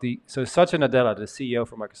we talk. So Satya Nadella, the CEO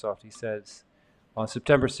for Microsoft, he says on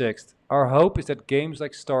September 6th, our hope is that games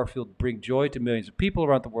like Starfield bring joy to millions of people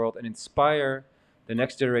around the world and inspire the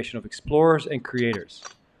next generation of explorers and creators,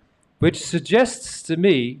 which suggests to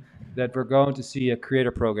me that we're going to see a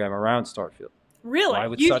creator program around Starfield. Why Really?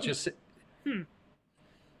 would such a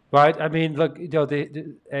right? I mean, look,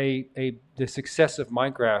 the success of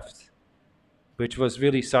Minecraft, which was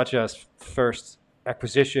really Satya's first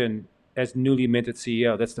acquisition as newly minted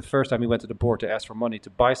CEO. That's the first time he went to the board to ask for money to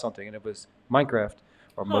buy something, and it was Minecraft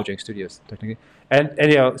or Huh. Mojang Studios, technically.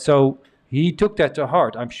 And so he took that to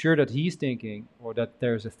heart. I'm sure that he's thinking, or that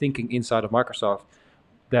there's a thinking inside of Microsoft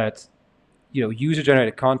that user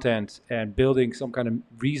generated content and building some kind of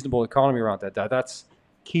reasonable economy around that's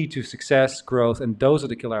key to success, growth, and those are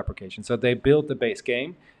the killer applications. So they build the base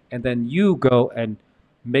game, and then you go and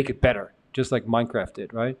make it better, just like Minecraft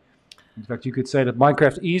did, right? In fact, you could say that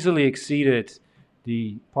Minecraft easily exceeded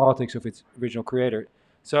the politics of its original creator.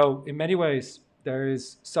 So in many ways, there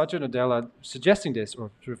is Satya Nadella suggesting this,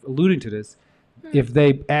 or sort of alluding to this. If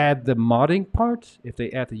they add the modding part, if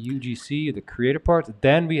they add the UGC, the creator part,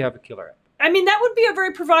 then we have a killer app. I mean, that would be a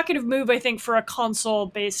very provocative move, I think, for a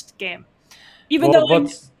console-based game. Even Well, though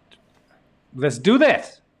let's do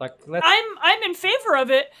that. I'm in favor of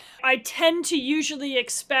it. I tend to usually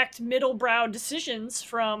expect middle-brow decisions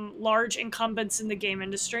from large incumbents in the game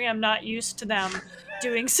industry. I'm not used to them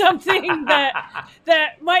doing something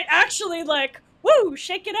that might actually woo,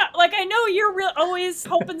 shake it up. Like, I know you're always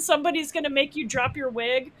hoping somebody's going to make you drop your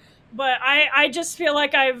wig, but I just feel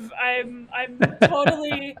like I'm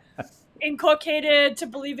totally inculcated to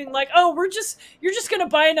believing oh, you're just gonna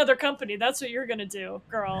buy another company. That's what you're gonna do,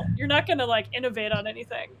 girl. You're not gonna innovate on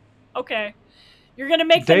anything. Okay, you're gonna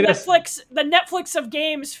make the Netflix of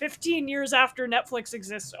games 15 years after Netflix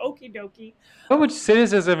exists. Okie dokie. So much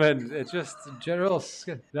cynicism and it's just general.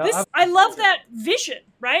 I love that vision,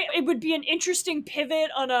 right? It would be an interesting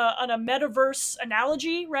pivot on a metaverse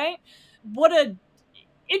analogy, right? What a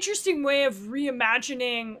interesting way of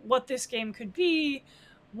reimagining what this game could be,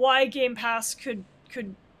 why Game Pass could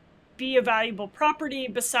be a valuable property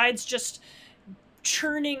besides just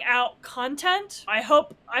churning out content. I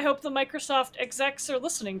hope the Microsoft execs are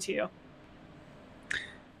listening to you.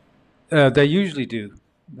 They usually do,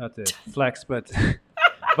 not the flex, but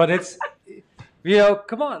but it's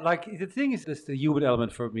come on. Like the thing is, this the human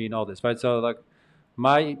element for me in all this, right? So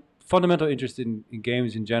my fundamental interest in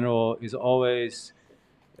games in general is always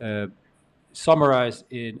summarized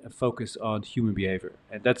in a focus on human behavior,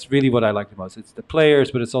 and that's really what I like the most. It's the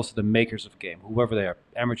players, but it's also the makers of the game, whoever they are,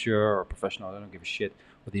 amateur or professional. I don't give a shit.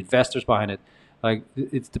 Or the investors behind it,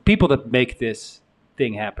 it's the people that make this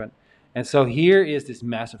thing happen. And so here is this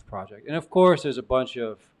massive project, and of course, there's a bunch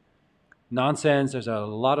of nonsense. There's a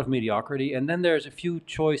lot of mediocrity, and then there's a few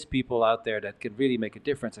choice people out there that can really make a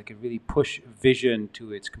difference. That can really push vision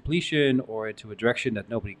to its completion or into a direction that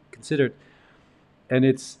nobody considered. And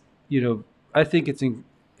it's I think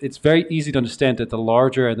it's very easy to understand that the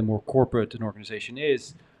larger and the more corporate an organization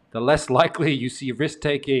is, the less likely you see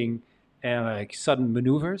risk-taking and sudden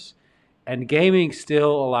maneuvers. And gaming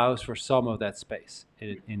still allows for some of that space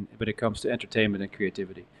when it comes to entertainment and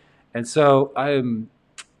creativity. And so I'm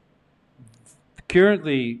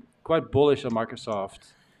currently quite bullish on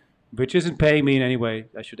Microsoft, which isn't paying me in any way,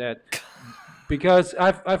 I should add, because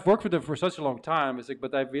I've worked with them for such a long time.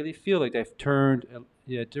 But I really feel like they've turned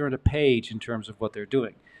a page in terms of what they're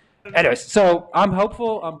doing. Anyways, so I'm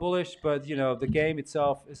hopeful, I'm bullish, but the game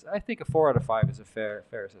itself is, I think, a 4 out of 5 is a fair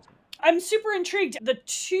assessment. I'm super intrigued. The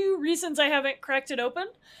two reasons I haven't cracked it open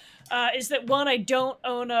is that one, I don't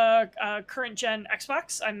own a current gen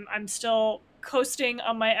Xbox. I'm still coasting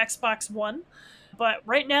on my Xbox One, but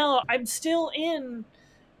right now I'm still in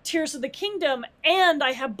Tears of the Kingdom, and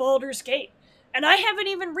I have Baldur's Gate, and I haven't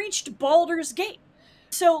even reached Baldur's Gate.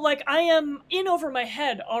 So I am in over my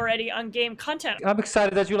head already on game content. I'm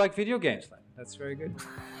excited that you like video games, then. That's very good.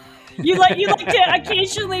 You like to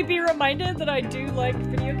occasionally be reminded that I do like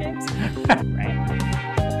video games? Right.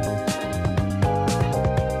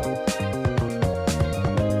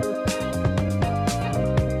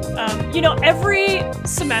 Every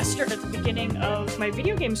semester at the beginning of my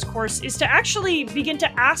video games course is to actually begin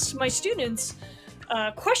to ask my students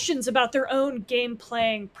questions about their own game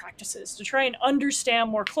playing practices to try and understand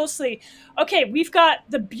more closely. Okay, we've got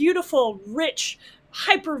the beautiful, rich,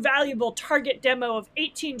 hyper valuable target demo of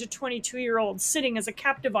 18 to 22-year-olds sitting as a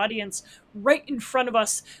captive audience right in front of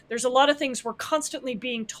us. There's a lot of things we're constantly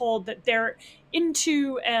being told that they're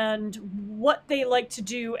into and what they like to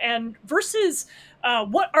do, and versus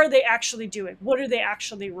what are they actually doing? What are they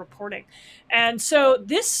actually reporting? And so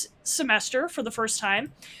this semester, for the first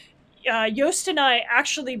time, Yost and I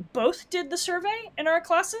actually both did the survey in our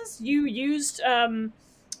classes. You used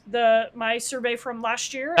my survey from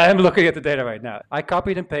last year. I'm looking at the data right now. I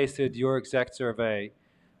copied and pasted your exact survey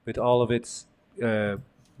with all of its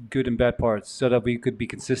good and bad parts so that we could be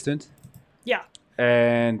consistent. Yeah.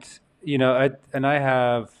 And I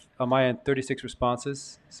have on my end 36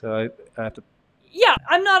 responses, so I have to. Yeah,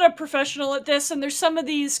 I'm not a professional at this, and there's some of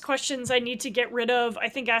these questions I need to get rid of. I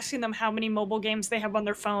think asking them how many mobile games they have on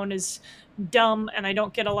their phone is dumb, and I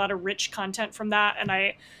don't get a lot of rich content from that, and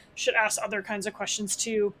I should ask other kinds of questions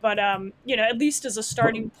too. But, at least as a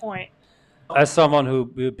starting point. As someone who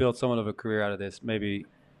built somewhat of a career out of this, maybe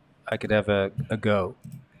I could have a go.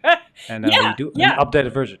 And then we do an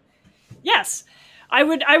updated version. Yes. I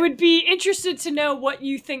would be interested to know what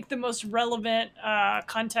you think the most relevant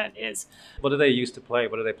content is. What do they use to play?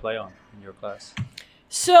 What do they play on in your class?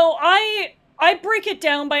 So I break it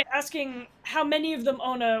down by asking how many of them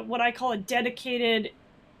own what I call a dedicated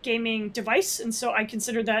gaming device, and so I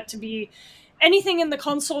consider that to be anything in the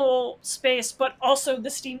console space, but also the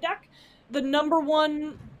Steam Deck. The number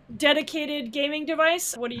one dedicated gaming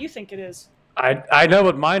device, what do you think it is? I know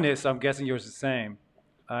what mine is, so I'm guessing yours is the same.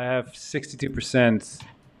 I have 62%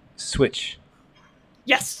 Switch.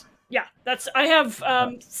 Yes. Yeah. I have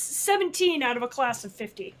 17 out of a class of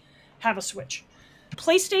 50 have a Switch.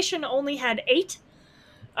 PlayStation only had 8.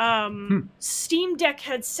 Steam Deck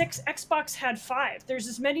had 6. Xbox had 5. There's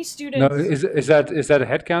as many students. No, is that a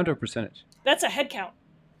head count or percentage? That's a head count.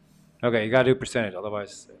 Okay, you gotta do percentage,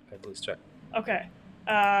 otherwise I lose track. Okay.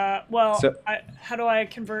 How do I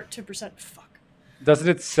convert to percent? Fuck. Doesn't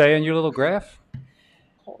it say on your little graph?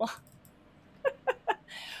 Hold on.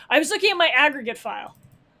 I was looking at my aggregate file.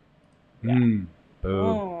 Yeah.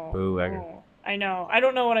 Boo, aggregate. I know. I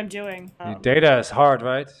don't know what I'm doing. Data is hard,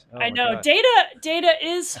 right? Oh, I know. God. Data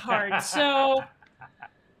is hard. So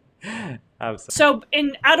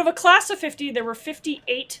out of a class of 50, there were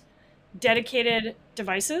 58 dedicated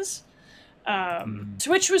devices.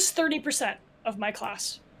 Switch was 30% of my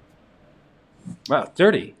class. Wow,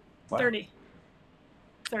 30. Wow. 30.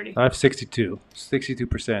 I have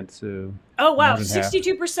 62%. So. Oh wow,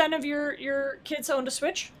 62% of your kids owned a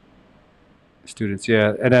Switch. Students,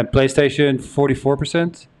 yeah, and then PlayStation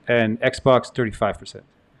 44% and Xbox 35%.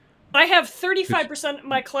 I have 35% of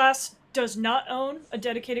my class does not own a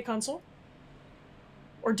dedicated console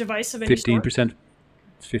or device of any sort. 15%,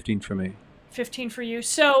 15 for me. 15 for you.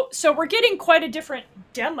 So we're getting quite a different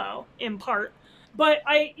demo in part, but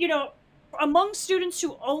among students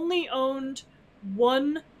who only owned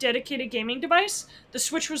one dedicated gaming device, the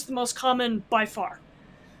Switch was the most common by far.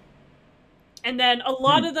 And then a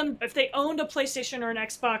lot of them, if they owned a PlayStation or an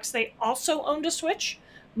Xbox, they also owned a Switch,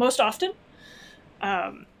 most often.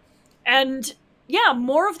 And yeah,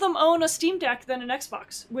 more of them own a Steam Deck than an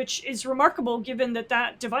Xbox, which is remarkable given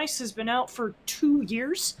that device has been out for 2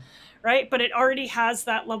 years, right? But it already has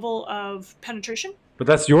that level of penetration. But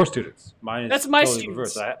that's your students. Mine is that's my totally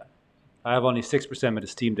students. Reverse. I have only 6% with a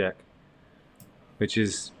Steam Deck, which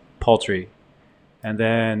is paltry. And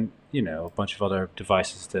then, a bunch of other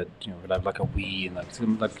devices that, have like a Wii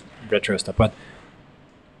and like retro stuff. But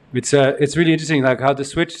it's really interesting, like how the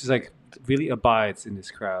Switch is like really abides in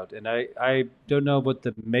this crowd. And I don't know what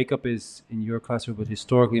the makeup is in your classroom, but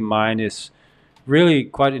historically mine is really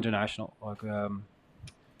quite international. Like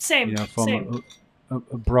same. From a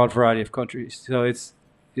broad variety of countries. So it's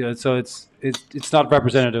it's not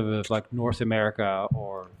representative of like North America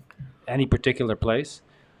or any particular place.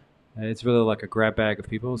 It's really like a grab bag of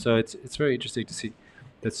people. So it's very interesting to see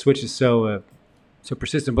that Switch is so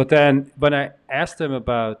persistent. But then when I asked them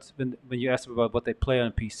about when you asked them about what they play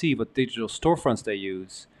on PC, what digital storefronts they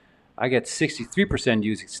use, I get 63%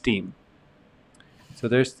 using Steam. So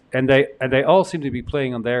they all seem to be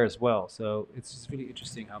playing on there as well. So it's just really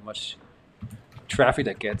interesting how much traffic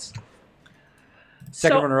that gets.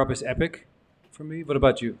 Second runner up is Epic for me. What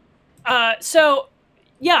about you?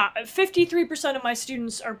 Yeah, 53% of my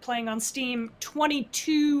students are playing on Steam.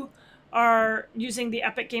 22 are using the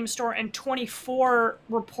Epic Game Store, and 24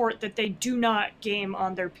 report that they do not game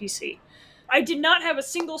on their PC. I did not have a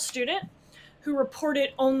single student who reported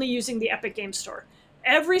only using the Epic Game Store.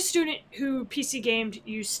 Every student who PC gamed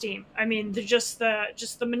used Steam. I mean, just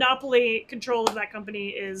the monopoly control of that company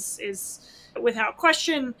is without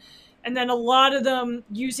question. And then a lot of them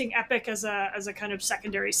using Epic as a kind of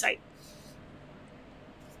secondary site.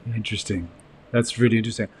 Interesting. That's really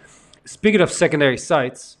interesting. Speaking of secondary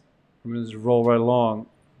sites, I'm going to roll right along.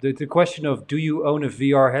 The question of, do you own a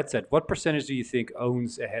VR headset? What percentage do you think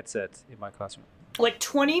owns a headset in my classroom? Like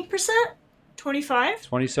 20%? 25?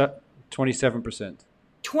 27%.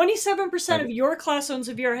 27% of your class owns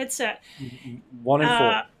a VR headset. 1 in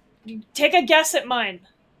 4. Take a guess at mine.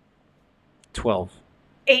 12.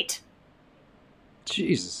 8.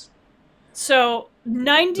 Jesus. So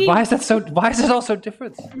 90. Why is it all so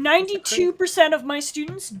different? 92% of my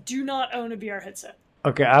students do not own a VR headset.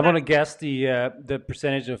 Okay, I want to guess the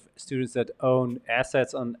percentage of students that own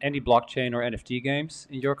assets on any blockchain or NFT games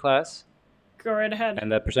in your class. Go right ahead.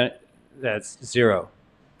 And that percent, that's 0.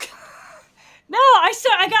 No,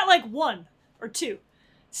 I got like 1 or 2.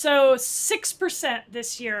 So 6%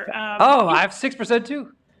 this year. I have 6%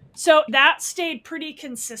 too. So that stayed pretty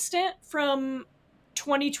consistent from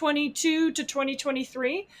 2022 to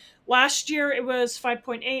 2023. Last year it was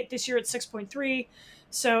 5.8. This year it's 6.3.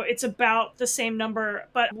 So it's about the same number.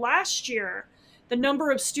 But last year, the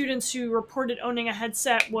number of students who reported owning a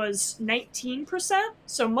headset was 19%.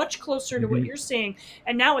 So much closer to what you're seeing.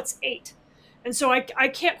 And now it's 8. And so I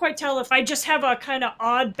can't quite tell if I just have a kind of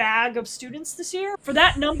odd bag of students this year. For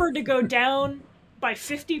that number to go down by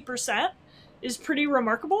 50% is pretty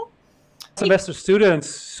remarkable. Semester students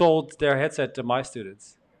sold their headset to my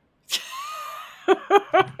students.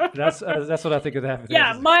 That's what I think would happen.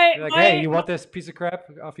 Yeah, hey, you want this piece of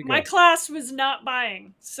crap? Off you go. My class was not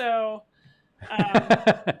buying, so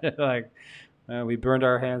we burned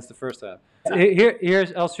our hands the first time.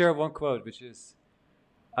 I'll share one quote, which is,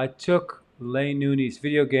 I took Lane Nooney's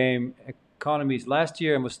video game economies last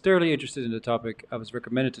year and was thoroughly interested in the topic. I was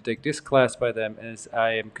recommended to take this class by them, as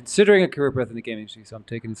I am considering a career path in the gaming industry, so I'm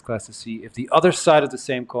taking this class to see if the other side of the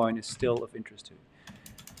same coin is still of interest to me.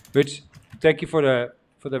 Which, thank you for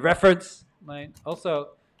the reference, Lane. Also,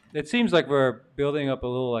 it seems like we're building up a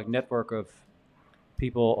little like network of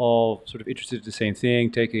people all sort of interested in the same thing,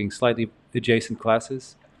 taking slightly adjacent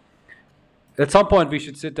classes. At some point, we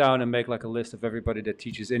should sit down and make like a list of everybody that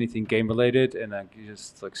teaches anything game related, and then you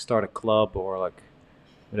just like start a club or like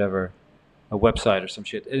whatever, a website or some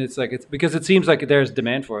shit. And it's because it seems like there's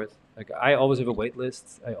demand for it. Like I always have a wait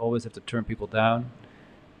list. I always have to turn people down.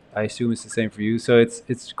 I assume it's the same for you. So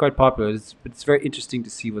it's quite popular. It's very interesting to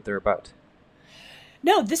see what they're about.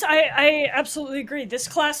 No, I absolutely agree. This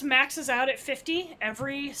class maxes out at 50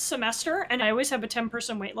 every semester, and I always have a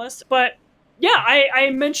 10-person wait list. But yeah, I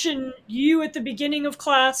mentioned you at the beginning of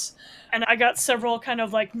class, and I got several kind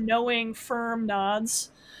of like knowing firm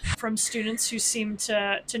nods from students who seemed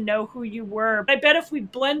to know who you were. I bet if we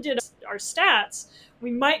blended our stats,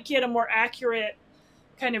 we might get a more accurate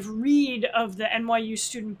kind of read of the NYU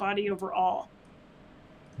student body overall.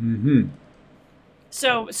 Mm-hmm.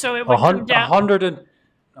 So it would come down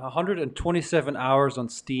 127 hours on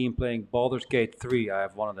Steam playing Baldur's Gate 3. I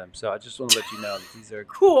have one of them, so I just want to let you know that these are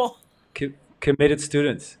cool. Committed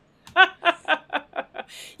students.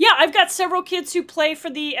 Yeah, I've got several kids who play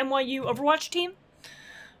for the NYU Overwatch team.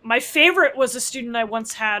 My favorite was a student I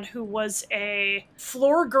once had who was a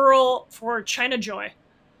floor girl for China Joy.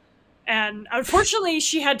 And unfortunately,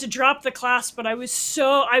 she had to drop the class, but I was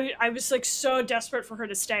so desperate for her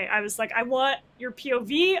to stay. I was like, I want your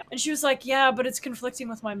POV. And she was like, yeah, but it's conflicting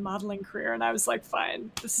with my modeling career. And I was like,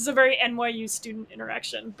 fine. This is a very NYU student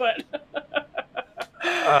interaction, but...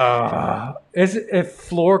 Is it a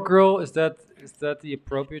floor girl? Is that the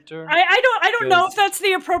appropriate term? I don't know if that's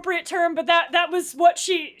the appropriate term, but that was what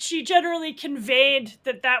she generally conveyed,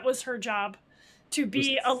 that was her job, to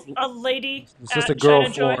be a lady. It's just a girl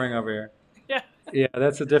China flooring Joy. over here. Yeah,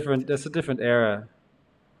 that's a different era.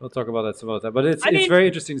 We'll talk about that some other time. But it's very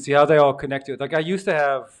interesting to see how they all connect to it. Like I used to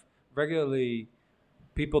have regularly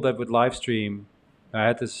people that would live stream. I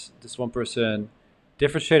had this one person,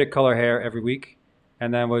 different shaded color hair every week.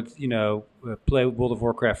 And then would, play World of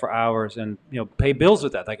Warcraft for hours and, pay bills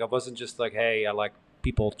with that. Like, I wasn't just like, hey, I like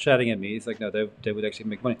people chatting at me. It's like, no, they would actually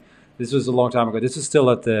make money. This was a long time ago. This is still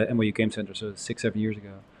at the NYU Game Center, so 6-7 years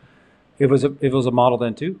ago. It was a model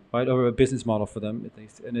then too, right? Or a business model for them at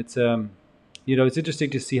least. And it's, it's interesting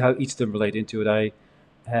to see how each of them relate into it. I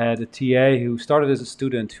had a TA who started as a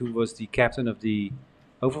student who was the captain of the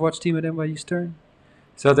Overwatch team at NYU Stern.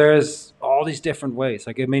 So there's all these different ways.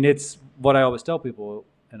 Like, I mean, it's what I always tell people,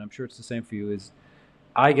 and I'm sure it's the same for you, is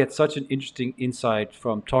I get such an interesting insight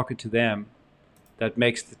from talking to them that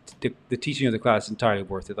makes the teaching of the class entirely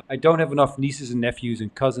worth it. I don't have enough nieces and nephews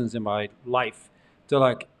and cousins in my life to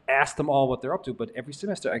like ask them all what they're up to. But every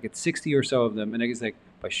semester I get 60 or so of them, and it's like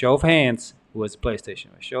by show of hands who has a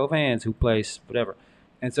PlayStation, by show of hands who plays whatever.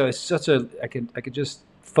 And so it's such a I could just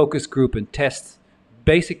focus group and test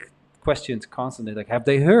basic questions constantly. Like, have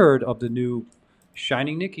they heard of the new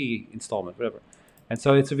Shining Nikki installment, whatever. And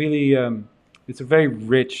so it's a really it's a very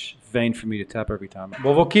rich vein for me to tap every time.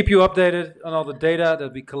 Well, we'll keep you updated on all the data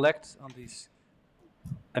that we collect on these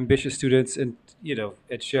ambitious students, and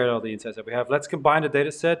and share all the insights that we have. Let's combine the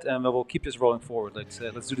data set, and we'll keep this rolling forward. Let's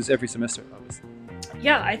do this every semester, obviously.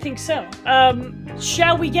 Yeah, I think so.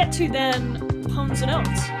 Shall we get to then Pones and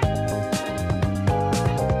Oats?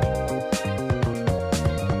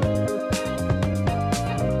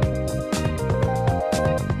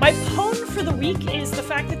 My pwn for the week is the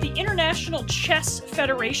fact that the International Chess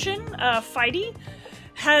Federation, FIDE,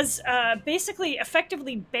 has basically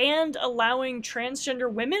effectively banned allowing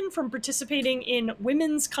transgender women from participating in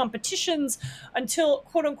women's competitions until,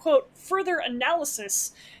 quote unquote, further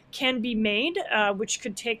analysis can be made, which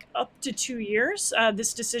could take up to 2 years.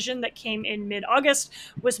 This decision that came in mid-August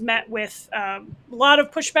was met with a lot of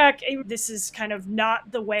pushback. This is kind of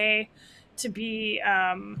not the way to be...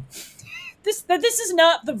 This is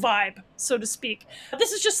not the vibe, so to speak.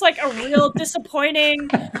 This is just like a real disappointing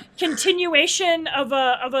continuation of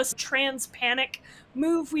a trans panic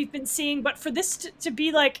move we've been seeing. But for this to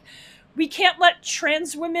be like, we can't let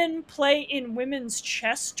trans women play in women's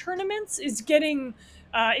chess tournaments is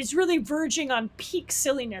really verging on peak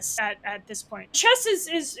silliness at this point. Chess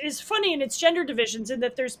is funny in its gender divisions in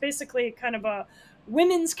that there's basically kind of a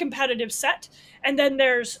women's competitive set, and then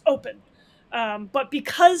there's open. But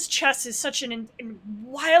because chess is such an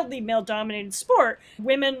wildly male-dominated sport,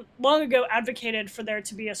 women long ago advocated for there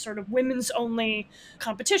to be a sort of women's-only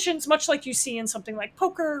competitions, much like you see in something like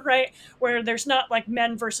poker, right? Where there's not like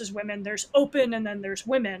men versus women, there's open and then there's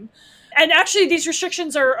women. And actually these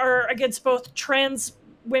restrictions are against both trans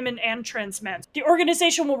women and trans men. The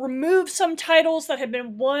organization will remove some titles that have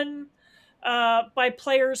been won by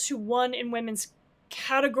players who won in women's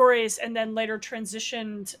categories and then later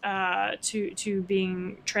transitioned to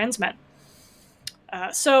being trans men.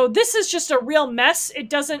 So this is just a real mess. It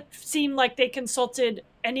doesn't seem like they consulted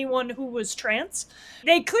anyone who was trans.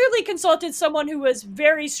 They clearly consulted someone who was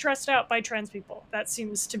very stressed out by trans people. That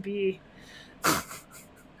seems to be...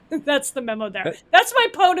 That's the memo there. That's my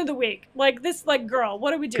pwn of the week. Like, this, like, girl,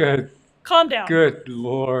 what are we doing? Good. Calm down. Good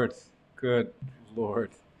Lord. Good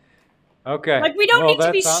Lord. Okay. Like, we don't need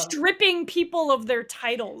to be stripping people of their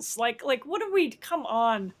titles. Like, what do we? Come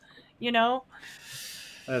on,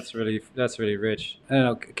 That's really rich. I don't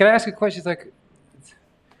know. Can I ask a question? It's like,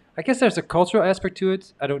 I guess there's a cultural aspect to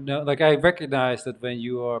it. I don't know. Like, I recognize that when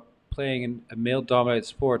you are playing in a male-dominated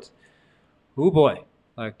sport, oh boy,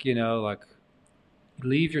 like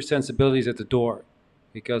leave your sensibilities at the door,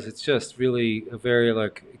 because it's just really a very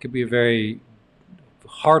it could be a very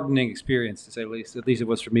hardening experience, to say the least. At least it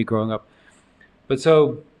was for me growing up. But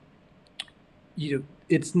so,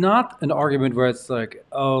 it's not an argument where it's like,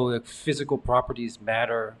 oh, like physical properties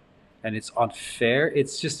matter and it's unfair.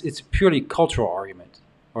 It's a purely cultural argument,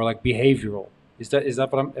 or like behavioral. Is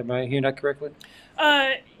that what am I hearing that correctly?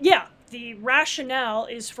 Yeah. The rationale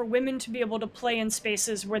is for women to be able to play in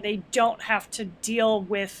spaces where they don't have to deal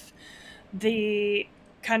with the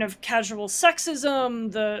kind of casual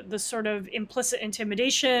sexism, the sort of implicit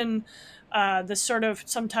intimidation, the sort of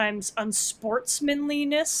sometimes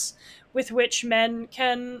unsportsmanliness with which men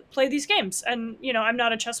can play these games. And, I'm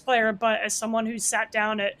not a chess player, but as someone who's sat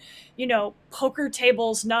down at, poker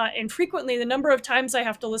tables not infrequently, the number of times I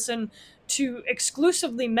have to listen to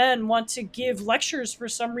exclusively men want to give lectures for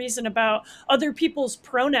some reason about other people's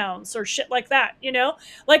pronouns or shit like that,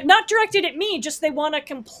 like not directed at me, just they want to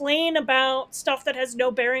complain about stuff that has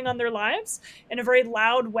no bearing on their lives in a very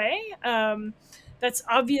loud way. That's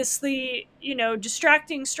obviously,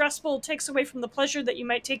 distracting, stressful, takes away from the pleasure that you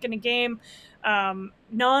might take in a game,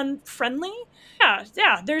 non-friendly. Yeah,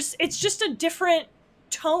 it's just a different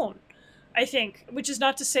tone, I think, which is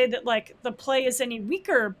not to say that like the play is any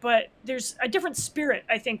weaker, but there's a different spirit,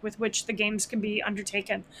 I think, with which the games can be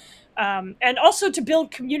undertaken. And also to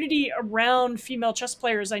build community around female chess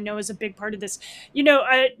players, I know, is a big part of this.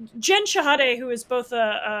 Jen Shahade, who is both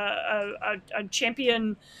a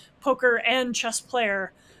champion poker and chess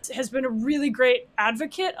player, has been a really great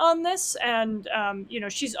advocate on this, and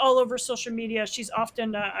she's all over social media. She's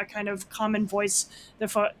often a kind of common voice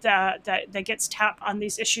that gets tapped on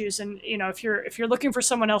these issues. And if you're looking for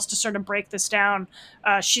someone else to sort of break this down,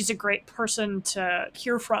 she's a great person to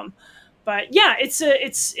hear from But yeah,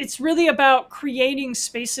 it's really about creating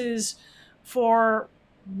spaces for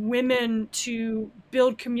women to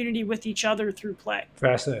build community with each other through play.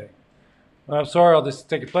 Fascinating. Well, I'm sorry all this is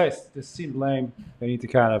taking place. This seemed lame. They need to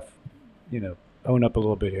kind of, own up a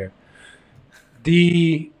little bit here.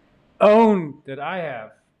 The own that I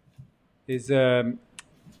have is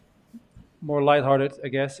more lighthearted, I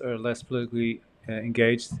guess, or less politically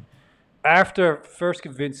engaged. After first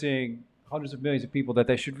convincing hundreds of millions of people that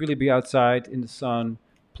they should really be outside in the sun,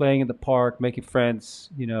 playing in the park, making friends,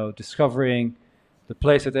 discovering the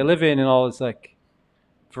place that they live in and all its like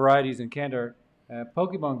varieties and candor,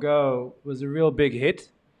 Pokemon Go was a real big hit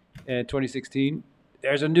in 2016.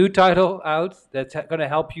 There's a new title out that's going to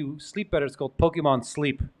help you sleep better. It's called Pokemon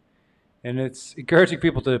Sleep, and it's encouraging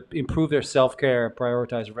people to improve their self-care and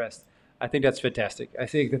prioritize rest. I think that's fantastic. I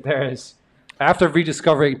think that there is, after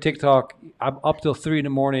rediscovering TikTok, I'm up till 3 in the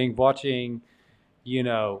morning watching,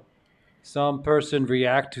 some person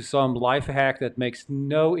react to some life hack that makes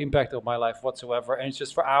no impact on my life whatsoever, and it's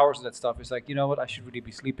just for hours of that stuff. It's like, you know what, I should really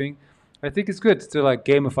be sleeping. I think it's good to like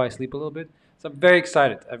gamify sleep a little bit. So I'm very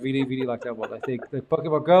excited. I really, really like that one. I think the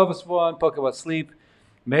Pokemon Go was one, Pokemon Sleep.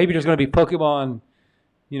 Maybe there's going to be Pokemon,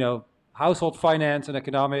 household finance and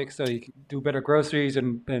economics, so you can do better groceries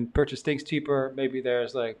and purchase things cheaper. Maybe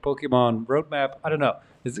there's like Pokemon Roadmap. I don't know.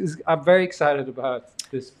 I'm very excited about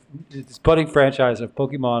this budding franchise of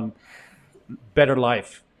Pokemon Better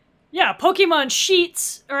Life. Yeah, Pokemon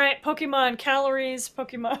Sheets, all right, Pokemon Calories,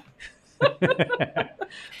 Pokemon...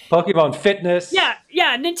 Pokemon Fitness. Yeah.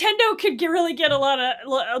 Nintendo could really get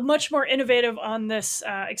much more innovative on this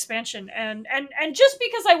expansion, and just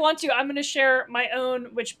because I want to, I'm going to share my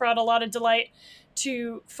own, which brought a lot of delight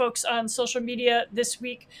to folks on social media this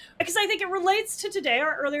week, because I think it relates to today,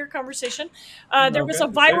 our earlier conversation. There was a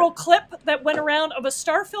viral clip that went around of a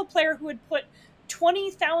Starfield player who had put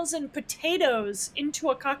 20,000 potatoes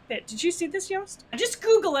into a cockpit. Did you see this, Joost? Just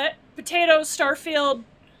Google it, potatoes, Starfield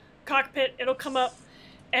cockpit, it'll come up.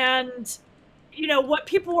 And what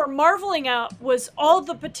people were marveling at was all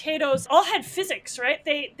the potatoes all had physics, right?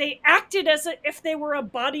 They acted as if they were a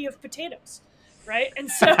body of potatoes, right?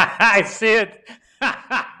 And so I see it.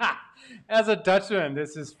 As a Dutchman,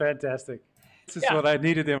 this is fantastic. This is what I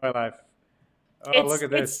needed in my life. Oh, look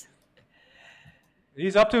at this.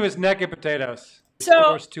 He's up to his neck in potatoes. So, of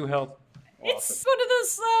course, too healthy. Awesome. It's one of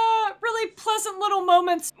those really pleasant little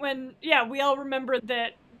moments when, we all remember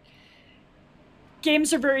that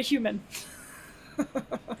games are very human.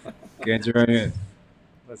 Games are very human.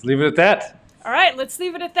 Let's leave it at that. All right, let's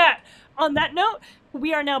leave it at that. On that note,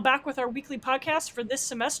 we are now back with our weekly podcast for this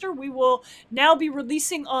semester. We will now be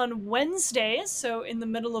releasing on Wednesdays, so in the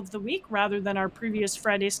middle of the week, rather than our previous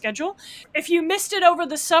Friday schedule. If you missed it over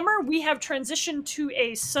the summer, we have transitioned to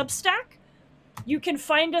a Substack. You can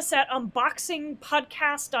find us at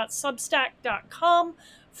unboxingpodcast.substack.com.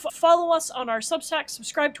 Follow us on our Substack,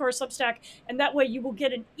 subscribe to our Substack, and that way you will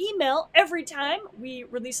get an email every time we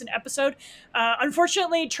release an episode.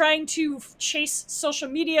 Unfortunately, trying to chase social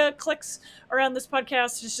media clicks around this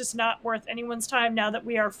podcast is just not worth anyone's time now that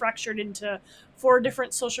we are fractured into 4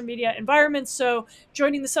 different social media environments. So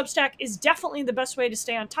joining the Substack is definitely the best way to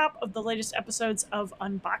stay on top of the latest episodes of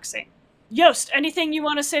Unboxing. Joost, anything you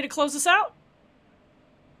want to say to close us out?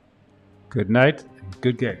 Good night and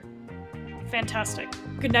good game. Fantastic.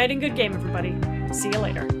 Good night and good game, everybody. See you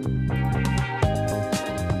later.